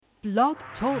Blog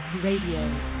Talk Radio.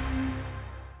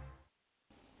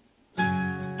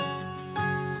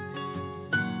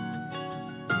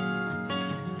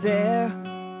 There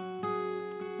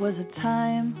was a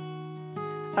time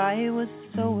I was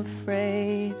so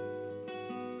afraid,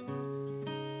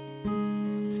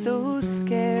 so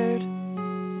scared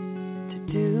to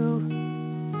do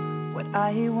what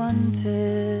I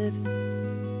wanted.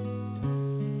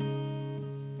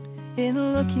 In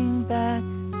looking back,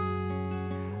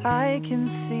 I can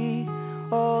see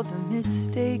all the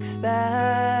mistakes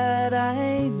that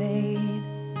I made,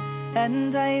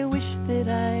 and I wish that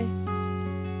I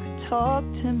could talk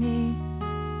to me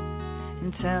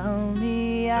and tell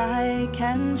me I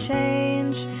can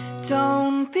change.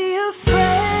 Don't be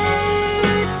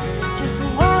afraid, just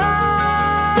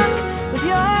walk with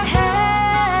your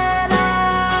head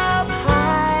up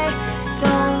high.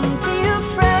 Don't be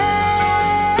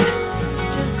afraid,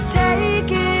 just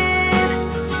take it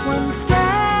one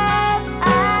step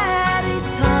at a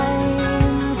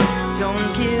time.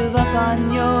 Don't give up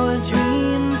on your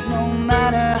dreams, no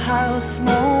matter how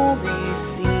small they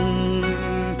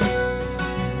seem.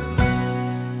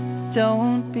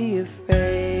 Don't be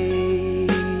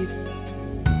afraid.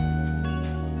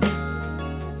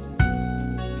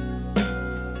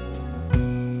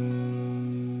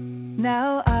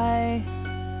 Now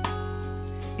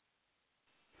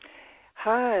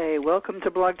Hi, welcome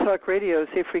to Blog Talk Radio,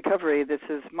 Safe Recovery. This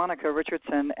is Monica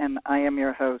Richardson, and I am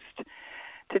your host.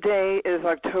 Today is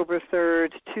October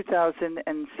 3rd,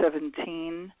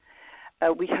 2017.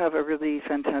 We have a really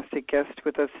fantastic guest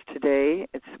with us today.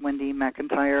 It's Wendy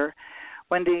McEntyre.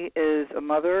 Wendy is a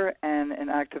mother and an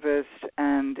activist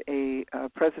and a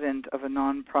president of a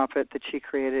nonprofit that she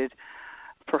created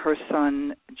for her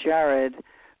son, Jarrod,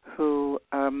 who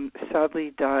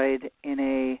sadly died in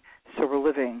a sober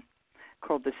living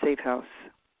called the Safe House.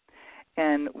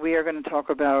 And we are going to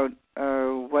talk about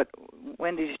what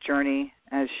Wendy's journey,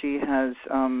 as she has,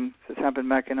 this happened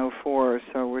back in 2004,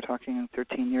 so we're talking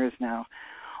 13 years now,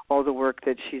 all the work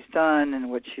that she's done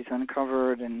and what she's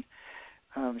uncovered, and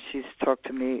she's talked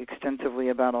to me extensively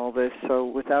about all this. So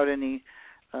without any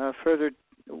further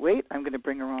wait, I'm going to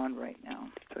bring her on right now.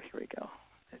 So here we go.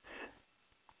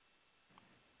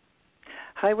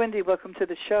 Hi, Wendy. Welcome to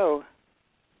the show.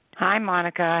 Hi,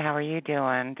 Monica. How are you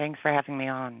doing? Thanks for having me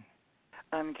on.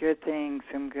 I'm good, thanks.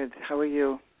 I'm good. How are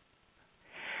you?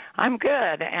 I'm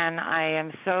good, and I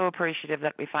am so appreciative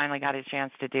that we finally got a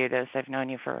chance to do this. I've known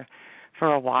you for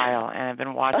a while, and I've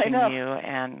been watching you,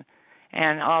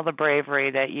 and all the bravery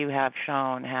that you have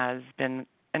shown has been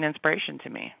an inspiration to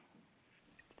me.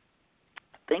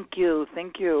 Thank you.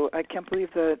 Thank you. I can't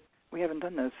believe that we haven't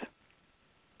done this.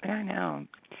 I know.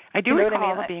 I do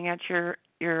recall being at your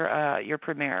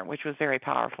premiere, which was very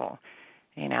powerful.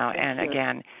 And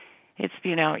again, it's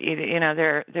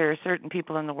there are certain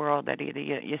people in the world that either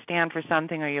you stand for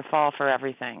something or you fall for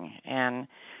everything. And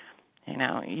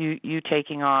you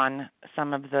taking on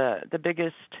some of the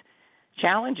biggest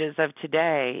challenges of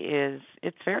today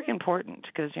it's very important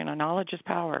because knowledge is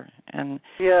power, and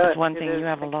it's one thing you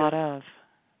have a lot of.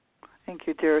 Thank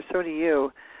you, dear. So do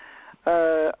you.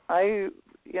 I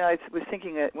was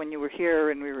thinking that when you were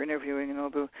here and we were interviewing and all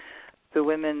the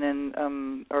women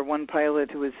and our one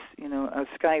pilot who was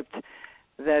Skyped,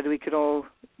 that we could all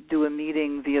do a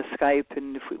meeting via Skype,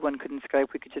 and if one couldn't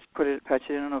Skype, we could just patch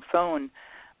it in on a phone.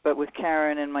 But with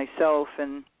Karen and myself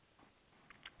and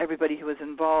everybody who was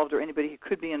involved or anybody who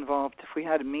could be involved, if we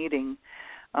had a meeting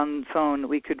on the phone,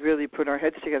 we could really put our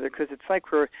heads together because it's like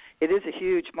it is a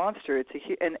huge monster.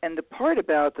 And the part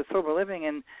about the sober living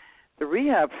and the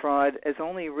rehab fraud has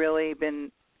only really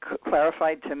been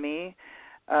clarified to me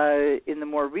in the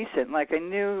more recent. Like I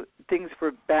knew things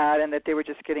were bad and that they were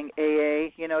just getting AA,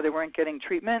 they weren't getting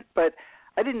treatment, but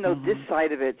I didn't know this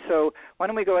side of it. So why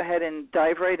don't we go ahead and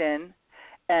dive right in,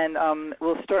 and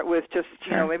we'll start with just,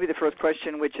 maybe the first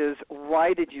question, which is,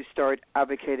 why did you start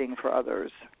advocating for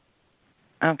others?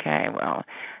 Okay, well,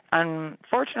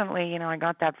 unfortunately, I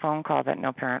got that phone call that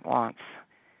no parent wants.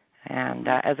 And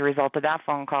as a result of that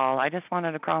phone call, I just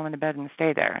wanted to crawl into bed and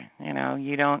stay there.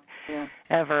 You don't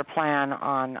ever plan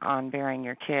on burying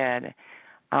your kid.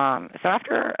 So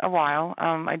after a while,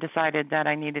 I decided that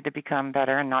I needed to become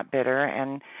better and not bitter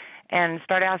and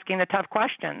start asking the tough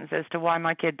questions as to why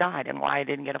my kid died and why I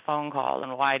didn't get a phone call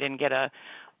and why I didn't get a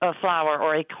flower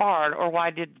or a card, or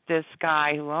why did this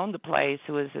guy who owned the place,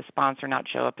 who was the sponsor, not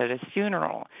show up at his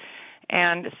funeral.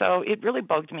 And so it really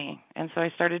bugged me. And so I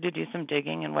started to do some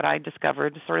digging, and what I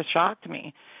discovered sort of shocked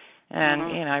me.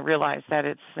 And, I realized that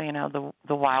it's,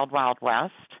 the wild, wild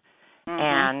west.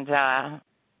 And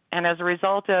as a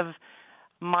result of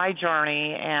my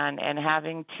journey and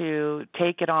having to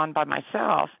take it on by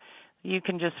myself, you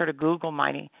can just sort of Google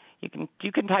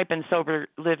you can type in sober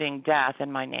living death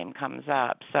and my name comes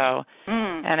up. So,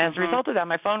 and as a result of that,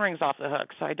 my phone rings off the hook.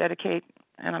 So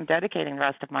I'm dedicating the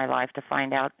rest of my life to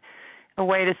find out a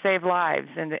way to save lives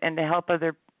and to help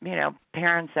other,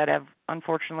 parents that have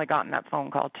unfortunately gotten that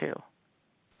phone call too.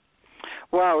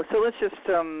 Wow. So let's just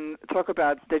talk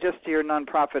about your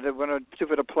nonprofit. I want to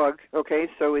give it a plug. Okay.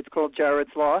 So it's called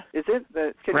Jarrod's Law. Is it?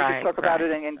 Can you just talk about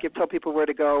it and tell people where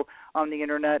to go on the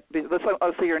internet?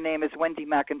 Also, your name is Wendy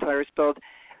McEntyre, spelled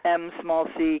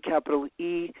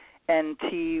MCENTYRE.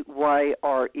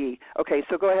 Okay.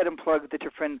 So go ahead and plug the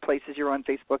different places you're on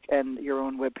Facebook and your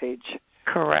own webpage.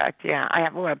 Correct. Yeah. I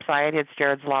have a website. It's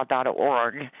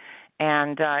jarrodslaw.org,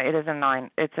 and it's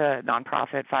a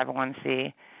nonprofit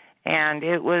 501c. And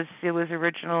it was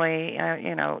originally,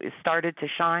 it started to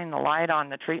shine the light on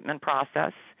the treatment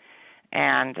process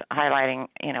and highlighting,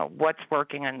 what's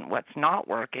working and what's not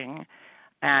working,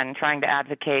 and trying to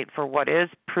advocate for what is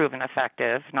proven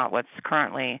effective, not what's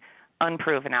currently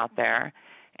unproven out there,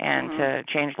 and to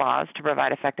change laws to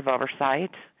provide effective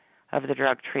oversight of the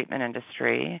drug treatment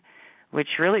industry,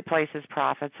 which really places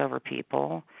profits over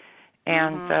people,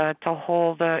 and to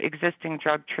hold existing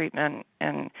drug treatment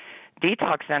and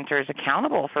detox centers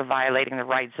accountable for violating the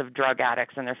rights of drug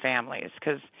addicts and their families,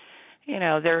 because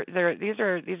these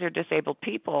are disabled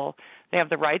people. They have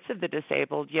the rights of the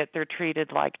disabled, yet they're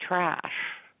treated like trash.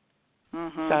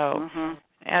 So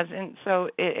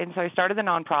I started the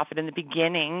nonprofit. In the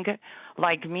beginning,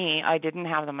 like me, I didn't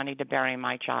have the money to bury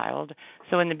my child.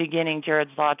 So in the beginning,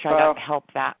 Jarrod's Law tried to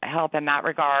help in that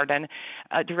regard and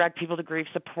direct people to grief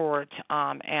support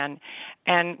and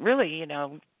really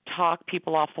talk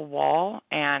people off the wall,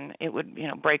 and it would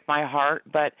break my heart,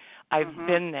 but I've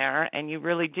been there, and you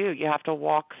really do. You have to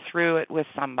walk through it with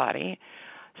somebody.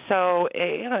 So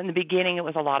in the beginning it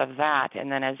was a lot of that,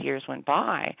 and then as years went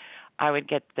by, I would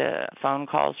get the phone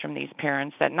calls from these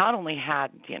parents that not only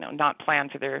had not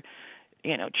planned for their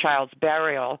child's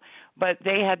burial, but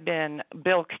they had been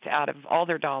bilked out of all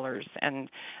their dollars and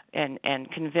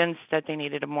convinced that they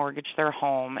needed to mortgage their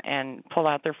home and pull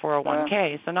out their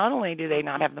 401k. So not only do they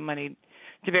not have the money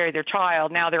to bury their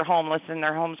child, now they're homeless and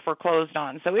their home's foreclosed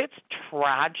on. So it's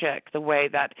tragic the way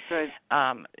that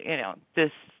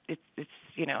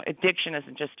addiction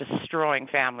isn't just destroying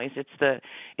families. It's the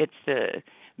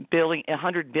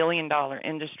 $100 billion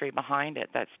industry behind it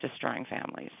that's destroying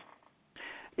families.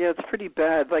 Yeah, it's pretty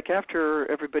bad. Like after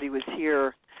everybody was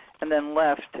here and then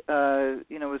left, it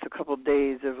was a couple of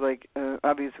days of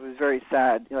obviously it was very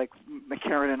sad. Like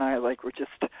Karen and I, were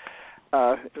just, it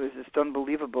was just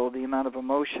unbelievable the amount of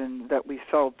emotion that we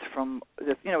felt from,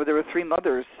 there were three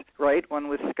mothers, right? One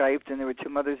was Skyped, and there were two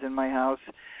mothers in my house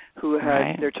who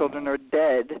had their children are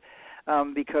dead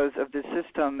because of the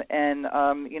system, and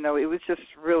it was just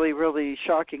really, really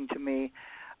shocking to me.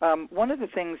 One of the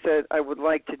things that I would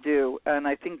like to do, and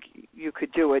I think you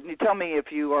could do it, and you tell me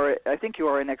if you are, I think you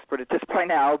are an expert at this by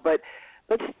now, but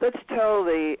let's tell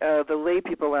the lay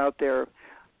people out there,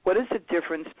 what is the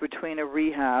difference between a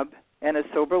rehab and a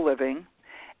sober living,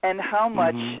 and how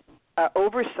much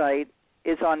oversight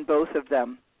is on both of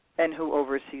them, and who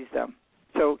oversees them?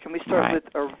 So can we start with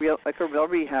a real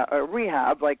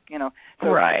rehab,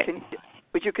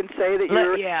 would you can say that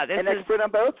you're an expert on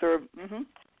both, or?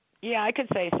 Yeah, I could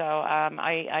say so.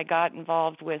 I got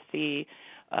involved with the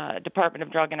Department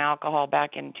of Drug and Alcohol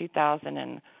back in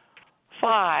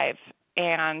 2005,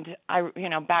 and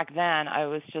back then I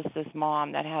was just this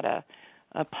mom that had a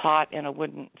pot and a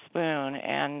wooden spoon,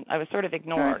 and I was sort of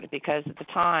ignored because at the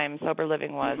time sober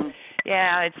living was,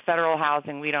 it's federal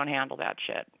housing, we don't handle that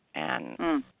shit,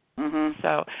 and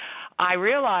so I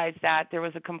realized that there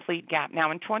was a complete gap.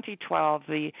 Now in 2012,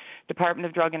 the Department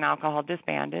of Drug and Alcohol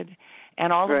disbanded,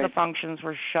 and all of the functions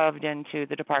were shoved into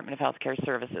the Department of Healthcare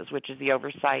Services, which is the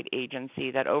oversight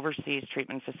agency that oversees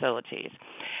treatment facilities.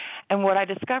 And what I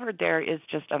discovered there is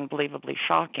just unbelievably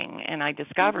shocking. And I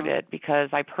discovered it because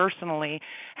I personally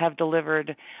have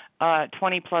delivered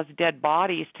 20-plus dead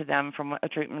bodies to them from a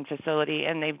treatment facility,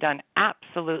 and they've done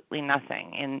absolutely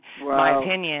nothing. In my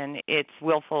opinion, it's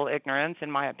willful ignorance.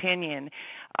 In my opinion,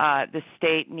 the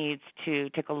state needs to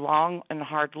take a long and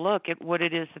hard look at what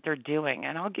it is that they're doing.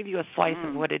 And I'll give you a slice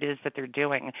of what it is that they're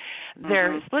doing.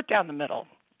 They're split down the middle.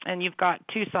 And you've got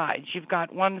two sides. You've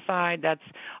got one side that's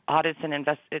audits and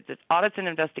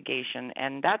investigation,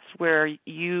 and that's where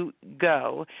you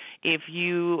go if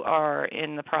you are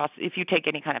in the process, if you take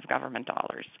any kind of government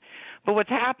dollars. But what's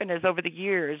happened is over the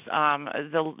years,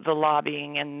 the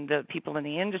lobbying and the people in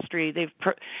the industry,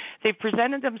 they've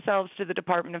presented themselves to the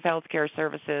Department of Health Care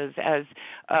Services as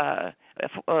a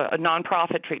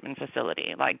nonprofit treatment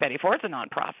facility. Like Betty Ford's a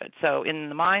nonprofit, so in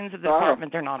the minds of the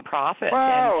department, they're nonprofit.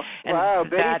 Wow,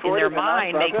 and that in their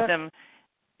mind makes them.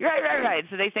 Right.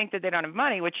 So they think that they don't have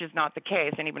money, which is not the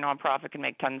case. Any nonprofit can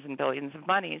make tons and billions of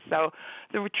money. So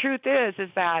the truth is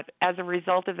that as a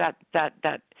result of that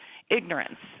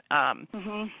ignorance,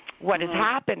 what has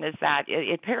happened is that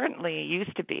it apparently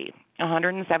used to be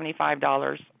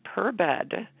 $175 per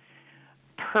bed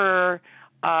per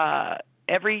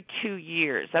every 2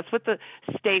 years. That's what the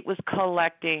state was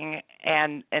collecting,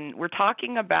 and we're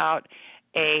talking about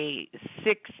a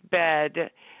 6-bed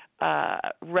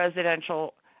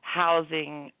residential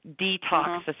housing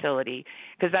detox facility,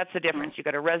 because that's the difference. You've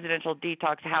got a residential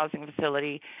detox housing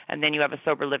facility, and then you have a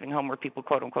sober living home where people,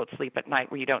 quote unquote, sleep at night,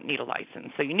 where you don't need a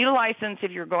license. So you need a license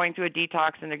if you're going through a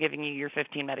detox and they're giving you your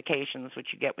 15 medications, which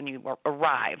you get when you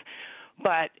arrive.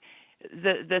 But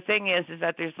the thing is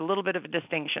that there's a little bit of a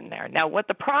distinction there. Now, what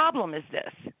the problem is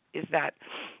that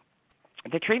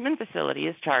the treatment facility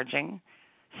is charging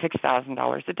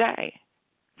 $6,000 a day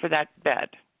for that bed,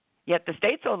 yet the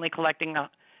state's only collecting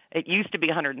it used to be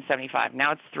 $175.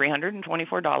 Now it's $324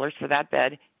 for that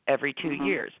bed every 2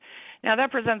 years. Now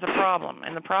that presents a problem,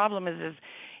 and the problem is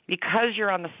because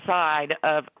you're on the side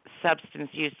of substance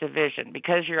use division,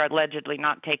 because you're allegedly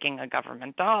not taking a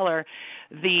government dollar,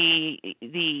 the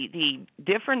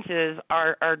differences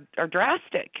are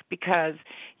drastic, because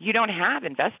you don't have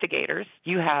investigators,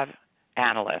 you have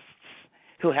analysts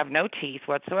who have no teeth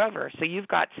whatsoever. So you've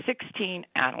got 16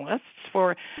 analysts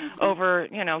for over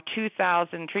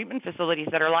 2,000 treatment facilities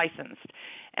that are licensed.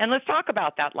 And let's talk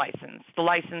about that license, the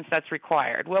license that's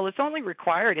required. Well, it's only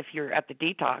required if you're at the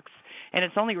detox, and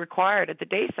it's only required at the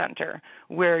day center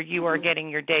where you are getting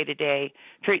your day-to-day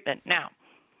treatment. Now,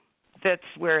 that's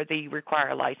where they require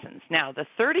a license. Now, the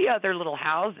 30 other little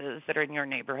houses that are in your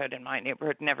neighborhood, in my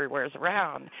neighborhood, and everywhere's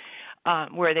around,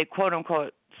 where they,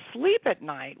 quote-unquote, sleep at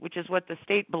night, which is what the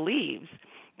state believes,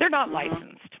 they're not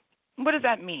licensed. What does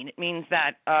that mean? It means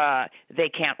that they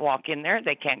can't walk in there,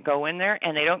 they can't go in there,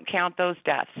 and they don't count those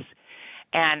deaths.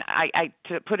 And I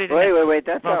to put it Wait,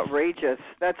 that's outrageous.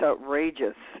 That's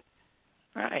outrageous.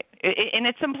 Right. In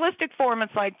its simplistic form,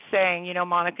 it's like saying,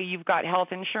 Monica, you've got health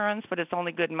insurance, but it's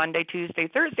only good Monday, Tuesday,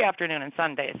 Thursday afternoon, and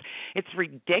Sundays. It's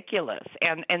ridiculous.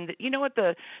 And you know what?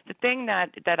 The thing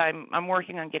that I'm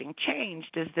working on getting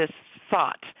changed is this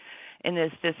thought, and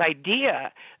this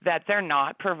idea that they're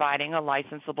not providing a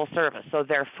licensable service. So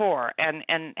therefore, and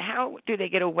how do they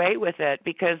get away with it?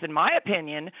 Because in my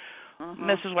opinion,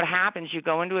 this is what happens. You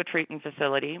go into a treatment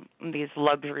facility, these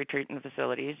luxury treatment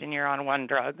facilities, and you're on one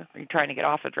drug, or you're trying to get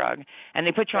off a drug, and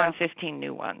they put you on 15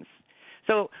 new ones.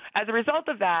 So as a result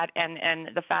of that, and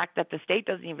the fact that the state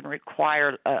doesn't even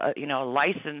require a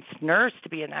licensed nurse to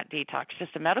be in that detox,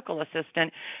 just a medical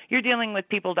assistant, you're dealing with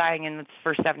people dying in the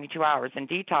first 72 hours in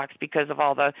detox because of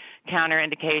all the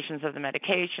counterindications of the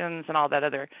medications and all that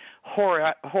other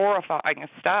horrifying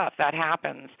stuff that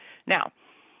happens. Now,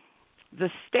 the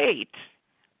state,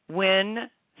 when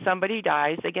somebody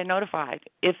dies, they get notified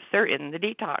if they're in the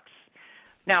detox.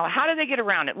 Now, how do they get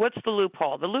around it? What's the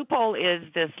loophole? The loophole is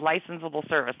this licensable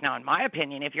service. Now, in my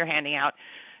opinion, if you're handing out,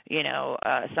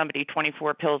 somebody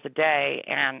 24 pills a day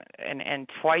and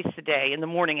twice a day in the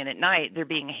morning and at night, they're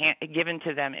being given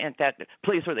to them at that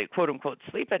place where they, quote, unquote,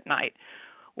 sleep at night.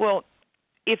 Well,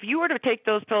 if you were to take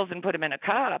those pills and put them in a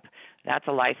cup, that's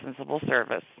a licensable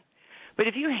service. But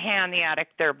if you hand the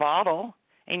addict their bottle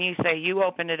and you say you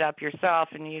opened it up yourself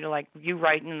and you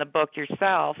write in the book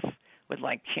yourself with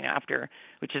after,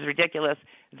 which is ridiculous,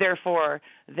 therefore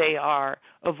they are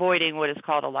avoiding what is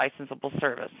called a licensable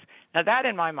service. Now that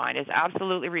in my mind is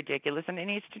absolutely ridiculous, and it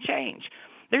needs to change.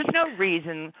 There's no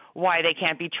reason why they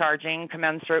can't be charging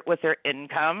commensurate with their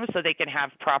income so they can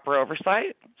have proper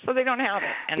oversight, so they don't have it,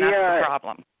 and that's the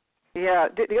problem. Yeah,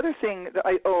 the other thing,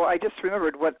 I just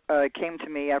remembered what came to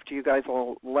me after you guys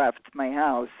all left my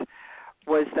house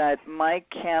was that my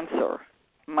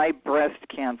breast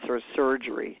cancer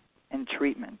surgery and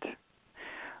treatment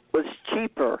was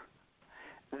cheaper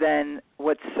than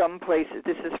what some places,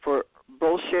 this is for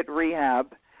bullshit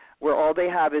rehab, where all they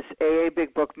have is AA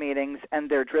Big Book meetings, and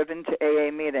they're driven to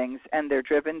AA meetings, and they're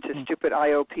driven to stupid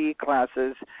IOP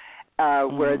classes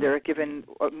where they're given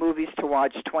movies to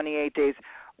watch 28 days,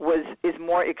 is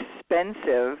more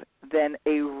expensive than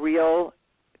a real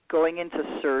going into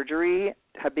surgery,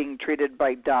 being treated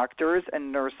by doctors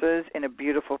and nurses in a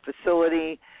beautiful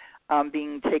facility,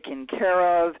 being taken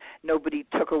care of. Nobody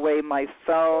took away my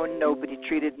phone. Nobody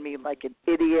treated me like an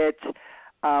idiot.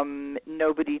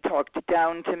 Nobody talked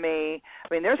down to me.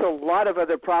 I mean, there's a lot of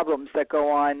other problems that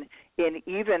go on in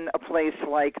even a place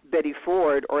like Betty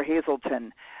Ford or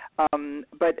Hazleton.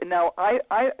 But now,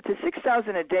 the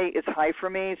 $6,000 a day is high for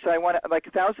me. So I want to, like,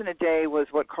 $1,000 a day was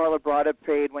what Carla Brada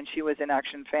paid when she was in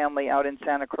Action Family out in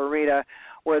Santa Clarita,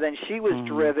 where then she was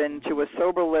driven to a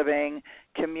sober living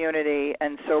community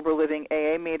and sober living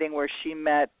AA meeting where she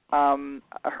met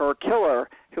her killer,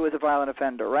 who was a violent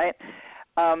offender, right?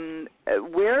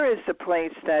 Where is the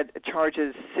place that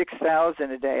charges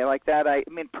 $6,000 a day like that? I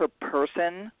mean, per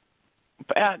person?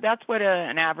 That's what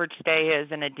an average stay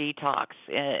is in a detox,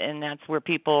 and that's where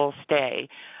people stay.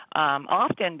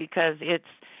 Often because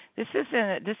this is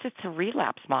a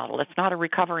relapse model. It's not a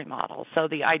recovery model. So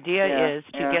the idea is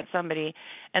to get somebody,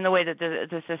 and the way that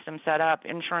the system's set up,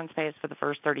 insurance pays for the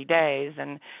first 30 days,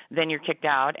 and then you're kicked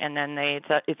out, and then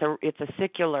it's a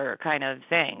secular kind of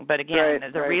thing. But again,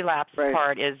 the relapse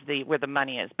part is where the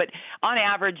money is. But on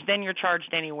average, then you're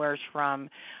charged anywhere from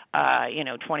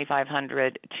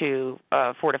 $2,500 to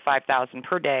 $4,000 to $5,000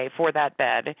 per day for that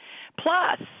bed,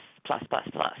 plus.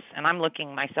 And I'm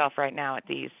looking myself right now at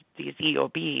these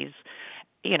EOBs.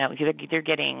 They're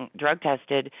getting drug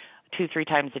tested 2-3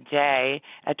 times a day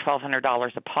at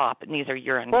 $1,200 a pop, and these are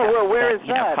urine tests. Well, where is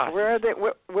that? Costs.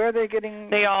 Where are they getting?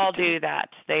 They all do that.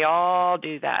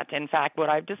 In fact, what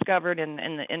I've discovered,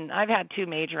 and I've had 2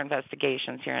 major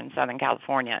investigations here in Southern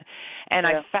California, and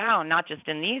I've found not just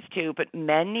in these 2, but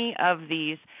many of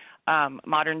these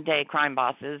modern day crime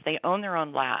bosses, they own their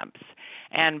own labs.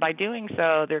 And by doing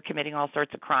so, they're committing all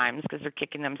sorts of crimes because they're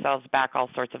kicking themselves back all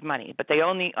sorts of money. But they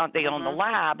own the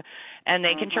lab, and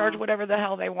they can charge whatever the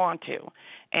hell they want to.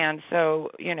 And so,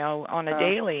 on a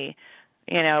daily,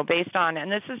 based on, and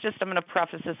this is just, I'm going to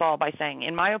preface this all by saying,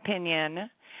 in my opinion,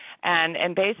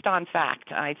 and based on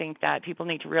fact, I think that people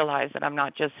need to realize that I'm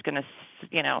not just going to,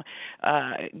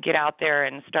 get out there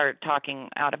and start talking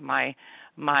out of my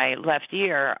left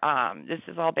ear. This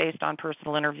is all based on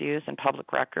personal interviews and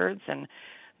public records, and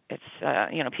it's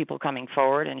people coming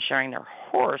forward and sharing their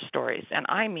horror stories, and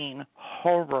I mean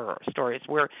horror stories,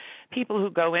 where people who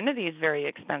go into these very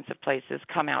expensive places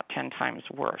come out 10 times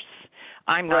worse.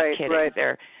 I'm not kidding. Right.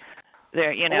 They're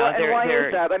why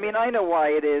is that? I mean, I know why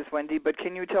it is, Wendy, but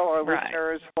can you tell our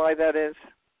listeners why that is?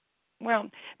 Well,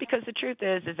 because the truth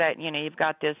is that you've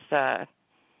got this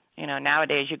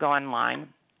nowadays you go online.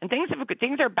 And things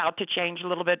are about to change a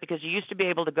little bit, because you used to be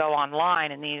able to go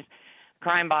online, and these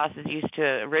crime bosses used to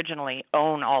originally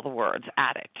own all the words: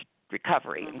 addict,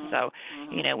 recovery. And so,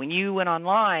 when you went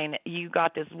online, you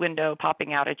got this window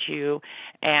popping out at you,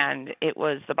 and it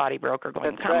was the body broker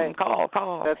going,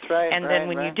 call. That's right. And then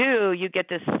when you do, you get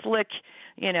this slick,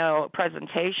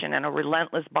 presentation, and a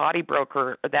relentless body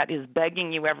broker that is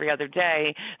begging you every other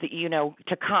day that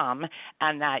to come,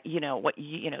 and that what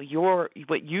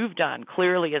you've done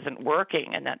clearly isn't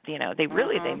working, and that they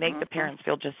make the parents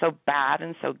feel just so bad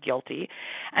and so guilty.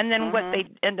 And then what they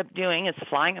end up doing is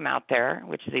flying them out there,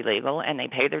 which is illegal, and they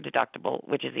pay their deductible,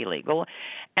 which is illegal.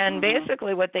 And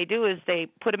basically what they do is they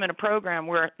put them in a program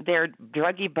where they're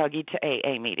druggy buggy to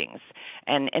AA meetings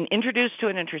and introduced to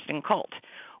an interesting cult,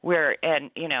 where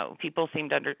people seem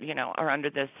to are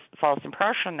under this false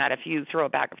impression that if you throw a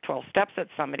bag of 12 steps at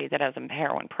somebody that has a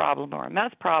heroin problem or a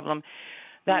meth problem,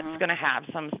 that's going to have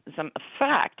some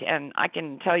effect. And I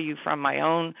can tell you from my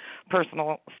own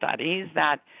personal studies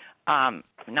that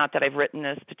not that I've written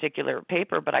this particular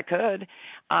paper, but I could,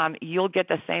 you'll get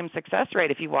the same success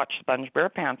rate if you watch Sponge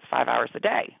SquarePants 5 hours a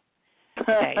day.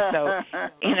 Okay, so,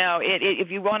 if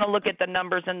you want to look at the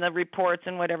numbers and the reports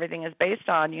and what everything is based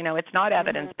on, it's not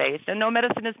evidence-based, and no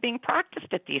medicine is being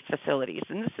practiced at these facilities.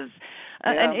 And this is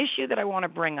an issue that I want to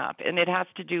bring up, and it has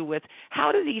to do with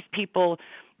how do these people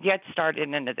get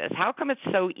started into this? How come it's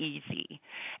so easy?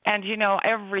 And,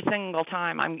 every single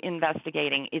time I'm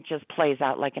investigating, it just plays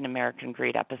out like an American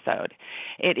Greed episode.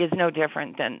 It is no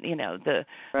different than, the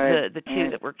 2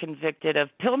 that were convicted of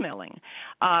pill milling.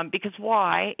 Because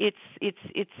why? It's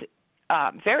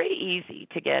very easy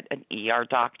to get an ER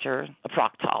doctor, a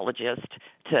proctologist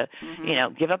to,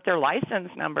 give up their license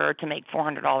number to make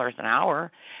 $400 an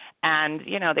hour. And,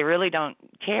 they really don't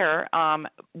care.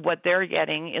 What they're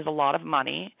getting is a lot of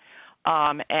money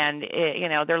And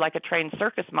they're like a trained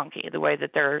circus monkey the way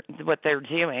that what they're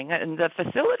doing, and the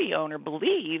facility owner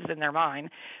believes in their mind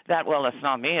that, well, it's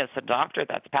not me, it's the doctor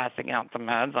that's passing out the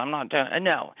meds. I'm not doing.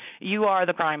 No, you are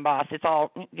the crime boss. It's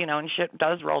all and shit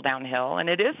does roll downhill, and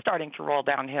it is starting to roll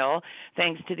downhill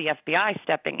thanks to the FBI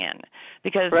stepping in,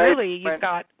 because really you've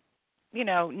got.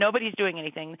 Nobody's doing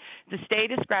anything. The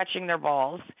state is scratching their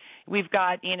balls. We've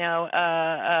got,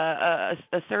 a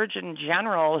surgeon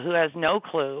general who has no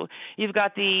clue. You've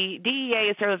got the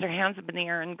DEA throws their hands up in the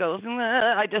air and goes,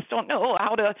 I just don't know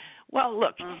how to. Well,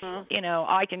 look,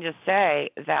 I can just say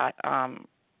that,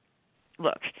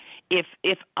 look, if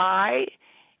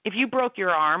you broke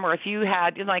your arm, or if you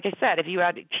had, like I said, if you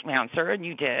had cancer and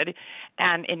you did,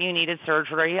 and you needed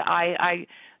surgery,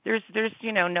 there's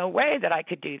no way that I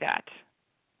could do that.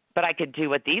 But I could do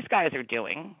what these guys are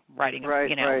doing, writing,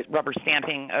 rubber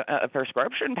stamping a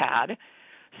prescription pad.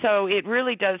 So it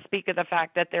really does speak of the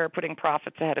fact that they're putting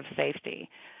profits ahead of safety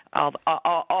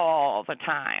all the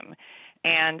time.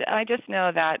 And I just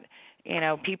know that,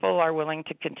 people are willing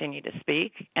to continue to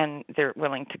speak, and they're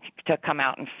willing to come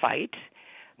out and fight.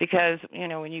 Because,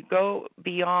 when you go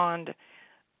beyond,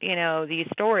 these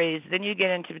stories, then you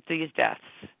get into these deaths.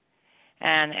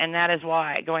 And that is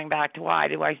why, going back to why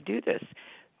do I do this?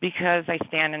 Because I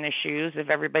stand in the shoes of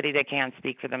everybody that can't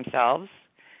speak for themselves.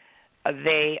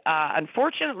 They,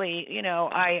 unfortunately,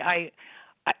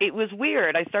 it was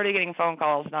weird. I started getting phone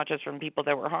calls, not just from people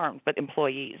that were harmed, but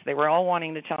employees. They were all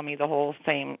wanting to tell me the whole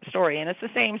same story. And it's the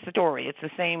same story. It's the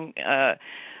same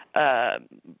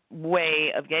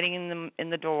way of getting them in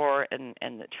the door, and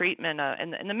the treatment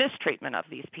and the mistreatment of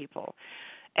these people.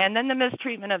 And then the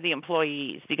mistreatment of the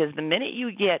employees, because the minute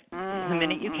you catch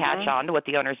on to what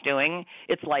the owner's doing,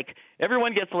 it's like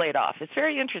everyone gets laid off. It's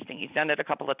very interesting. He's done it a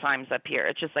couple of times up here.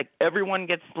 It's just like everyone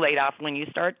gets laid off when you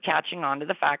start catching on to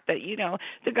the fact that,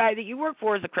 the guy that you work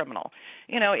for is a criminal.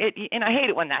 And I hate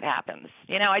it when that happens.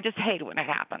 I just hate it when it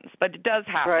happens. But it does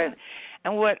happen. Right.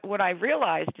 And what I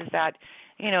realized is that,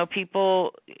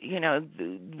 people,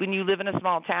 when you live in a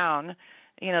small town,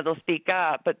 they'll speak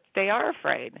up, but they are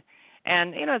afraid.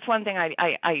 And, it's one thing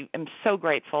I am so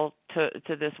grateful to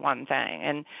this one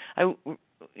thing. And,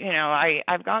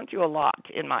 I've gone through a lot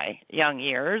in my young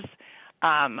years.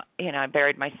 I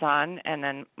buried my son and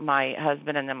then my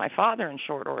husband and then my father in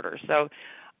short order. So,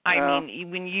 I mean,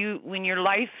 when your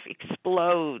life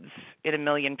explodes in a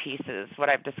million pieces, what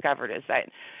I've discovered is that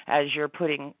as you're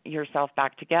putting yourself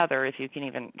back together, if you can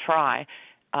even try,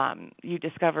 you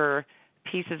discover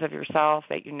pieces of yourself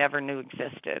that you never knew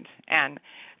existed. And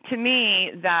to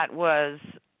me, that was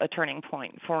a turning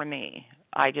point for me.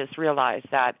 I just realized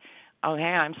that, hey,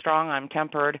 I'm strong, I'm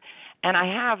tempered, and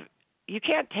you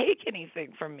can't take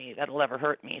anything from me that'll ever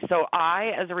hurt me. So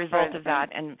as a result of that,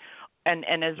 and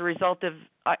as a result of,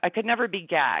 I could never be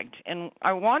gagged. And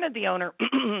I wanted the owner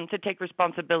to take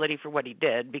responsibility for what he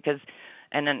did, because,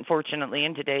 and unfortunately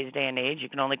in today's day and age, you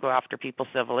can only go after people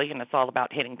civilly, and it's all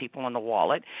about hitting people in the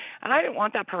wallet. And I didn't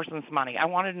want that person's money. I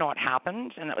wanted to know what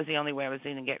happened, and that was the only way I was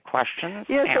going to get questions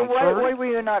answered. So why were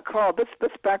you not called?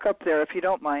 Let's back up there, if you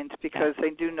don't mind, because I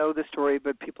do know the story,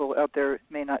 but people out there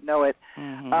may not know it.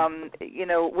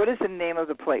 Mm-hmm. What is the name of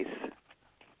the place?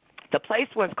 The place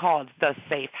was called The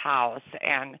Safe House,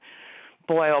 and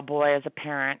boy, oh boy, as a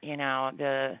parent,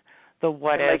 the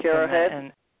what ifs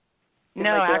and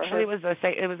no, actually,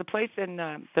 it was a place in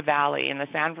the valley, in the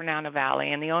San Fernando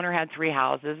Valley, and the owner had 3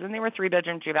 houses, and they were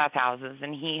 3-bedroom, 2-bath houses,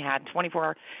 and he had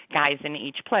 24 guys in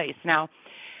each place. Now,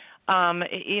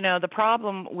 the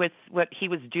problem with what he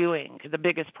was doing, the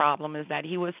biggest problem is that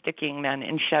he was sticking men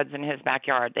in sheds in his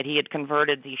backyard, that he had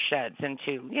converted these sheds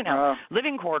into,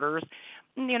 living quarters.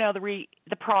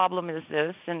 The problem is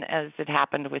this, and as it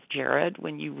happened with Jarrod,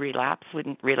 when relapse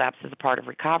is a part of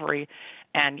recovery,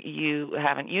 and you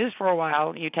haven't used for a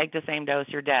while, you take the same dose,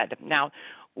 you're dead. Now,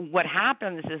 what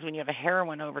happens is when you have a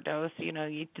heroin overdose,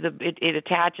 it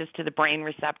attaches to the brain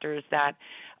receptors that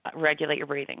regulate your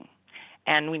breathing.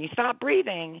 And when you stop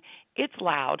breathing, it's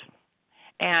loud.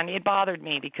 And it bothered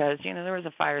me because, there was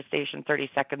a fire station 30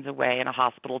 seconds away and a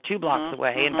hospital 2 blocks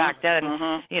away. And back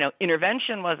then,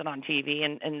 intervention wasn't on TV,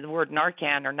 and the word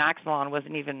Narcan or Naxalon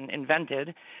wasn't even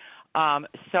invented.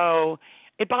 So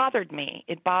it bothered me.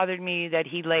 It bothered me that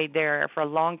he laid there for a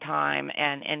long time,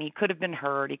 and he could have been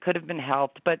heard. He could have been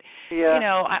helped. But,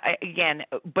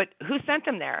 but who sent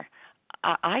him there?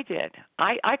 I did.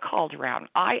 I called around.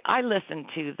 I listened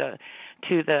to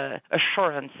the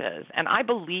assurances, and I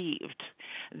believed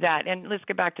that. And let's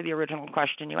get back to the original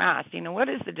question you asked. What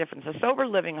is the difference? A sober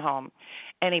living home,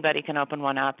 anybody can open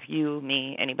one up. You,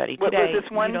 me, anybody today. Was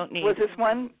this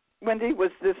one? Wendy,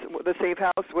 was this the safe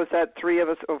house? Was that 3 of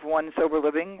us of one sober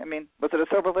living? I mean, was it a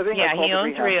sober living? Yeah, or he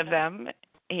owned rehab? 3 of them.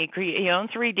 He owned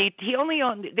 3. He only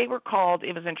owned. They were called.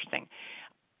 It was interesting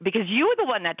because you were the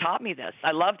one that taught me this.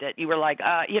 I loved it. You were like,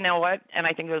 you know what? And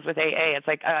I think it was with AA. It's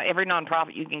like every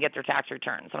nonprofit you can get their tax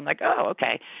returns. I'm like, oh,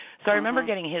 okay. So I remember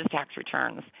getting his tax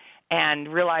returns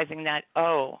and realizing that,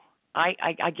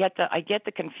 I get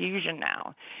the confusion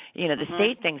now. You know, the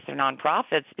state thinks they're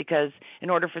nonprofits because in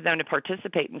order for them to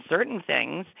participate in certain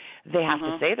things, they have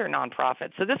to say they're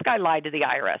nonprofits. So this guy lied to the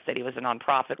IRS that he was a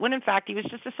nonprofit when in fact he was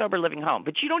just a sober living home.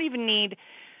 But you don't even need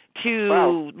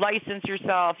to license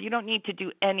yourself. You don't need to do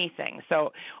anything.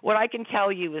 So what I can tell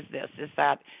you is this, is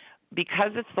that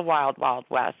because it's the wild, wild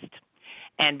west,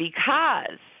 and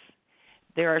because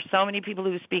there are so many people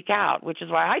who speak out, which is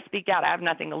why I speak out, I have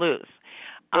nothing to lose.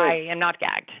 I am not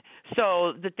gagged.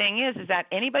 So the thing is that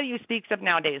anybody who speaks up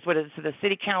nowadays, whether it's the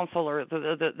city council or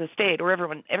the state or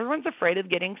everyone's afraid of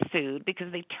getting sued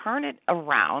because they turn it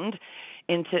around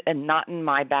into a not in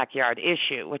my backyard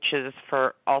issue, which is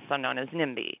also known as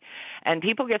NIMBY. And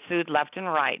people get sued left and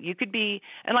right. You could be,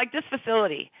 and like this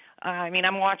facility, I mean,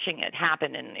 I'm watching it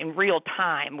happen in real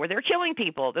time where they're killing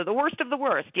people. They're the worst of the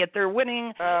worst, yet they're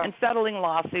winning and settling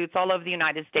lawsuits all over the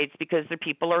United States because the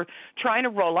people are trying to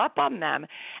roll up on them.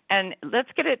 And let's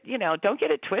get it, don't get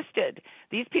it twisted.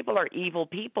 These people are evil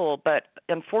people, but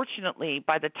unfortunately,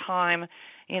 by the time,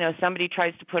 somebody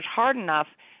tries to push hard enough,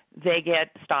 they get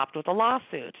stopped with a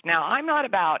lawsuit. Now, I'm not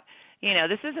about,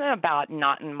 this isn't about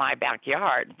not in my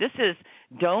backyard. This is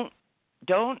don't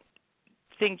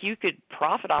think you could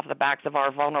profit off the backs of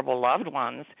our vulnerable loved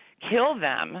ones, kill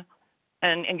them,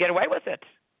 and get away with it.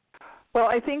 Well,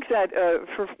 I think that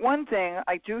for one thing,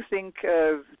 I do think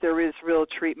there is real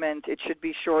treatment. It should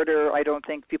be shorter. I don't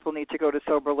think people need to go to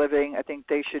sober living. I think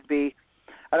they should be.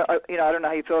 I don't know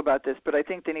how you feel about this, but I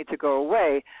think they need to go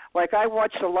away. Like I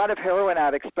watched a lot of heroin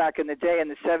addicts back in the day in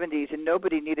the 70s, and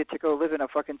nobody needed to go live in a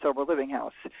fucking sober living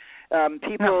house.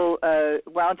 People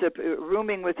wound up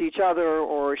rooming with each other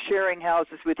or sharing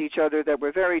houses with each other that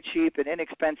were very cheap and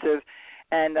inexpensive.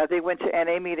 And they went to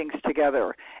NA meetings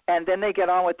together. And then they get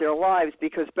on with their lives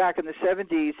because back in the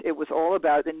 70s, it was all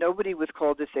about that nobody was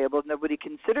called disabled. Nobody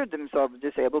considered themselves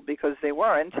disabled because they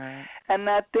weren't. Right. And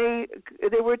that they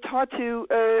were taught to,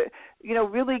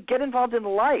 really get involved in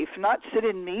life, not sit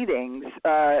in meetings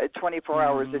 24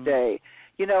 hours a day.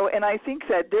 And I think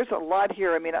that there's a lot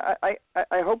here. I mean,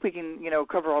 I hope we can,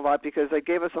 cover a lot because I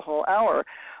gave us a whole hour.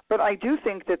 But I do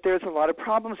think that there's a lot of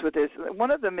problems with this. One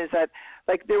of them is that,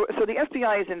 so the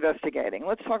FBI is investigating.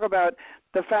 Let's talk about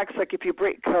the facts, like if you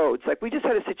break codes. Like we just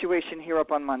had a situation here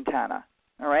up on Montana,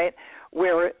 all right,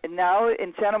 where now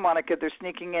in Santa Monica they're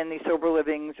sneaking in these sober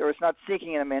livings, or it's not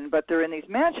sneaking them in, but they're in these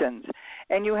mansions.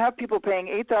 And you have people paying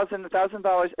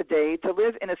 $1,000 a day to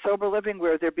live in a sober living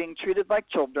where they're being treated like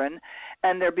children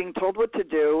and they're being told what to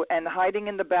do and hiding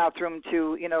in the bathroom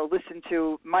to, listen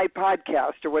to my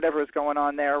podcast or whatever is going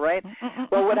on there, right?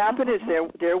 Well, what happened is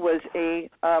there was a,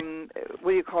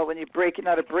 what do you call it when you break,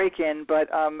 not a break-in, but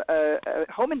a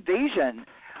home invasion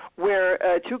where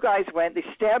 2 guys went. They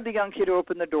stabbed the young kid who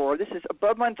opened the door. This is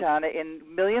above Montana in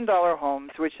 $1 million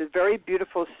homes, which is a very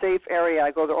beautiful, safe area.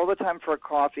 I go there all the time for a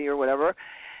coffee or whatever.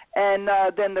 And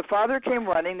then the father came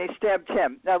running. They stabbed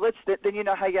him. Now, then you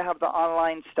know how you have the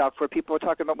online stuff where people are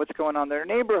talking about what's going on in their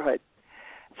neighborhood.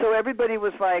 So everybody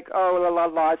was like, oh, la, la,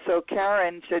 la. So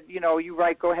Karen said, you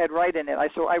write, go ahead, write in it.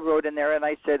 So I wrote in there, and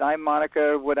I said, I'm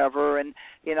Monica, whatever, and,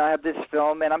 I have this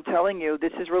film, and I'm telling you,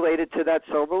 this is related to that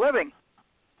sober living.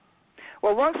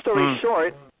 Well, long story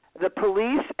short, the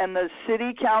police and the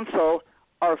city council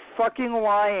are fucking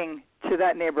lying to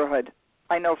that neighborhood.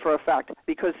 I know for a fact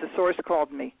because the source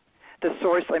called me. The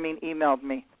source, emailed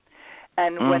me.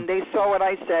 And when they saw what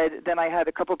I said, then I had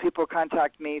a couple people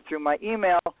contact me through my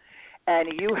email. And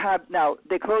now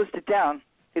they closed it down.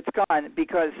 It's gone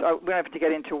because we don't have to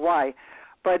get into why.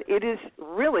 But it is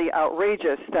really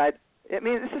outrageous that, this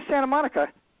is Santa Monica,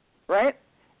 right?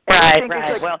 Right.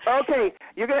 Like, well, okay,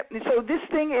 so this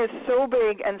thing is so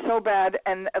big and so bad,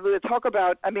 and talk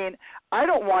about. I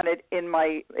don't want it in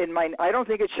my. I don't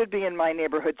think it should be in my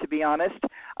neighborhood, to be honest.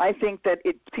 I think that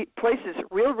it places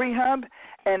real rehab,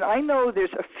 and I know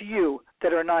there's a few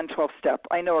that are non-12-step.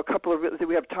 I know a couple of.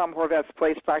 We have Tom Horvath's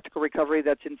place, Practical Recovery,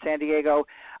 that's in San Diego.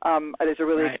 There's a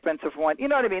really expensive one. You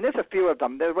know what I mean? There's a few of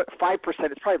them. There's 5%.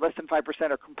 It's probably less than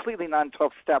 5% are completely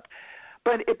non-12-step,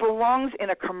 but it belongs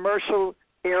in a commercial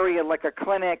area like a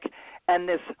clinic, and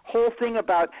this whole thing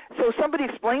about, so somebody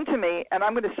explained to me, and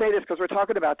I'm going to say this because we're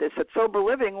talking about this, that sober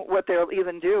living, what they'll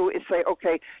even do is say,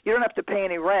 okay, you don't have to pay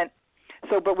any rent,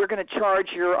 but we're going to charge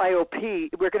your IOP.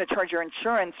 We're going to charge your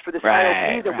insurance for this Right,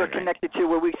 IOP that we're connected to,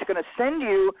 where we're going to send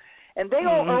you. And they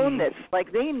all own this.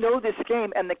 Like, they know this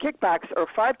game, and the kickbacks are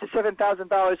 $5,000 to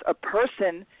 $7,000 a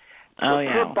person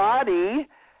per body,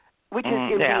 which is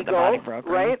illegal, the body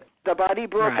brokering. right? The body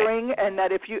brokering, and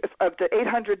that if of the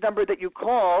 800 number that you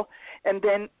call, and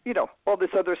then, all this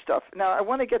other stuff. Now, I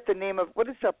want to get the name of, what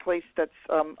is that place that's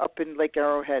up in Lake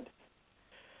Arrowhead?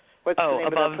 What's the name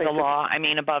Above of that place? the law. I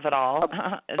mean, above it all.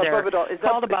 Above it all. Is that,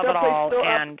 called Above It All,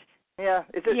 and yeah,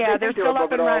 they're still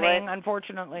up and running. Right?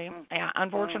 Unfortunately,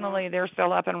 unfortunately, they're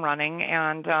still up and running.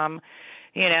 And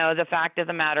the fact of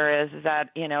the matter is that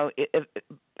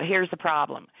here's the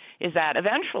problem: is that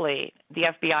eventually the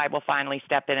FBI will finally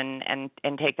step in and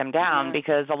take them down,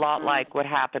 because a lot like what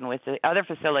happened with the other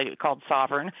facility called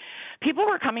Sovereign, people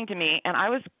were coming to me, and I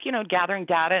was gathering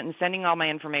data and sending all my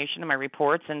information and my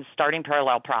reports and starting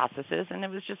parallel processes, and it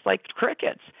was just like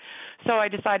crickets. So I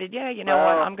decided, what,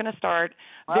 I'm going to start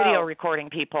video recording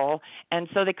people, and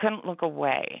so they couldn't look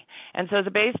away. And so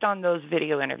based on those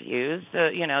video interviews,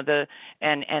 and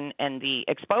the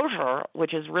exposure,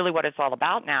 which is really what it's all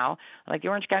about now, like the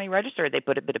Orange County Register, they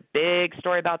put a big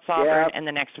story about Sovereign, and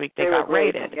the next week they got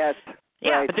raided. Yes.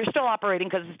 Yeah, right. But they're still operating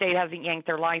because the state hasn't yanked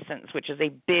their license, which is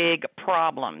a big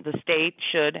problem. The state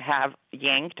should have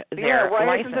yanked their license. Yeah,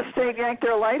 why hasn't the state yanked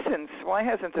their license? Why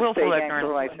hasn't the state yanked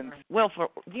their license?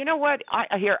 You know what?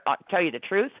 I'll tell you the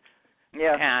truth.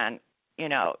 Yeah. And,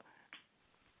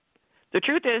 the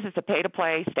truth is it's a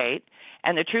pay-to-play state,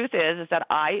 and the truth is that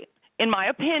I, in my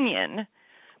opinion,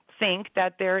 think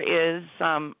that there is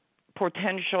some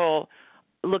potential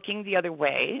looking the other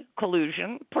way,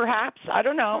 collusion, perhaps. I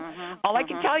don't know. All I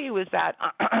can tell you is that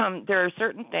there are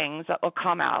certain things that will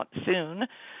come out soon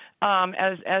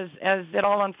as it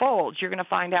all unfolds. You're going to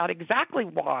find out exactly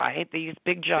why these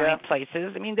big giant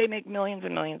places, I mean, they make millions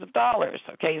and millions of dollars,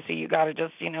 okay? So you got to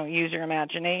just, use your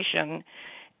imagination.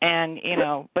 And,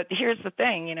 but here's the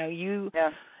thing, you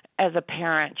as a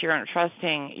parent, you're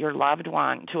entrusting your loved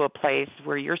one to a place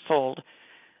where you're sold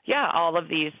all of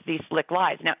these slick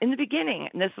lies. Now, in the beginning,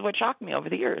 and this is what shocked me over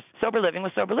the years, sober living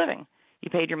was sober living. You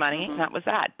paid your money, and that was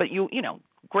that. But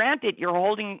granted, you're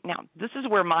holding, now, this is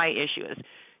where my issue is.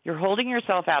 You're holding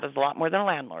yourself out as a lot more than a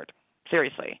landlord,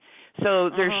 seriously. So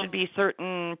there should be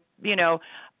certain,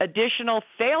 additional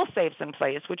fail-safes in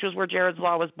place, which was where Jarrod's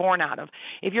Law was born out of.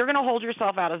 If you're going to hold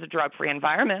yourself out as a drug-free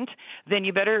environment, then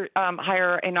you better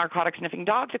hire a narcotic-sniffing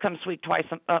dog to come sweep twice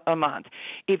a month.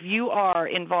 If you are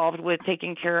involved with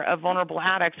taking care of vulnerable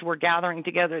addicts who are gathering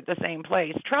together at the same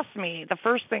place, trust me, the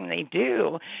first thing they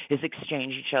do is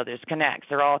exchange each other's connects.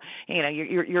 They're all,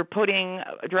 you're putting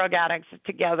drug addicts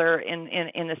together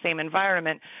in the same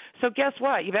environment. So guess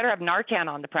what? You better have Narcan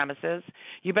on the premises.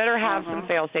 You better have some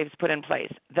fail-safes put in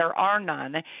place. There are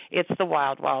none. It's the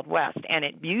wild, wild west. And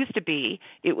it used to be,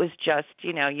 it was just,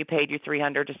 you paid your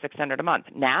 $300 to $600 a month.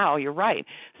 Now, you're right.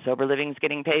 Sober living's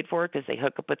getting paid for it because they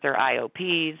hook up with their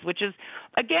IOPs, which is,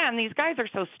 again, these guys are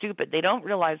so stupid. They don't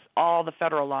realize all the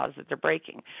federal laws that they're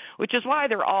breaking, which is why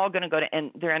they're all going to go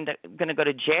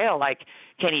to jail, like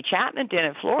Kenny Chapman did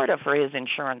in Florida for his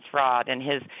insurance fraud and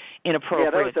his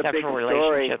inappropriate sexual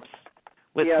relationships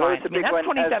with clients. That's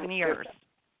 27 years.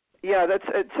 Yeah, that's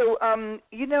so.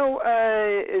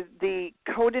 The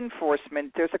code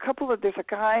enforcement. There's a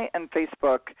guy on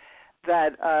Facebook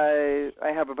that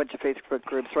I have a bunch of Facebook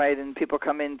groups, right? And people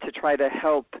come in to try to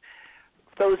help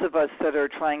those of us that are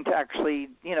trying to actually,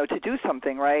 to do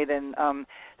something, right? And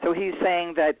so he's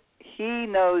saying that he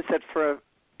knows that for a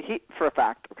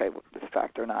fact, okay, this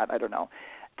fact or not, I don't know,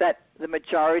 that the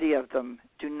majority of them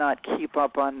do not keep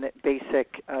up on the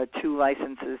basic 2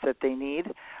 licenses that they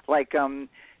need, like.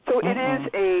 So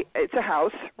it's a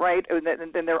house, right? And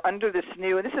then they're under this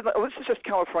new, and this is just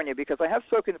California, because I have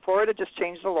spoken. Florida just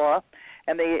changed the law,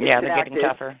 and they're getting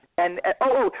tougher. And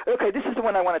okay, this is the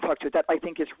one I want to talk to that I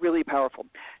think is really powerful.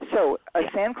 So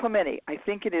San Clemente, I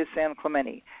think it is San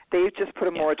Clemente. They've just put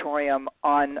a moratorium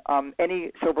on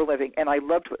any sober living, and I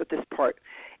loved this part.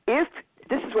 If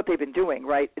this is what they've been doing,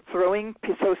 right?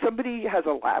 So somebody has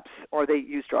a lapse, or they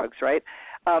use drugs, right?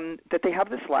 That they have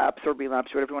this lapse or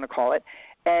relapse, whatever you want to call it,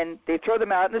 and they throw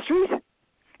them out in the street.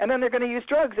 And then they're going to use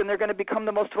drugs, and they're going to become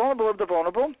the most vulnerable of the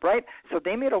vulnerable, right? So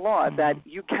they made a law that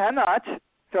you cannot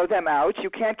throw them out. You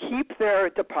can't keep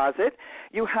their deposit.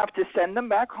 You have to send them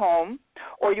back home,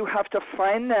 or you have to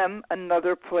find them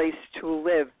another place to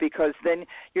live, because then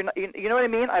you're not, you know what I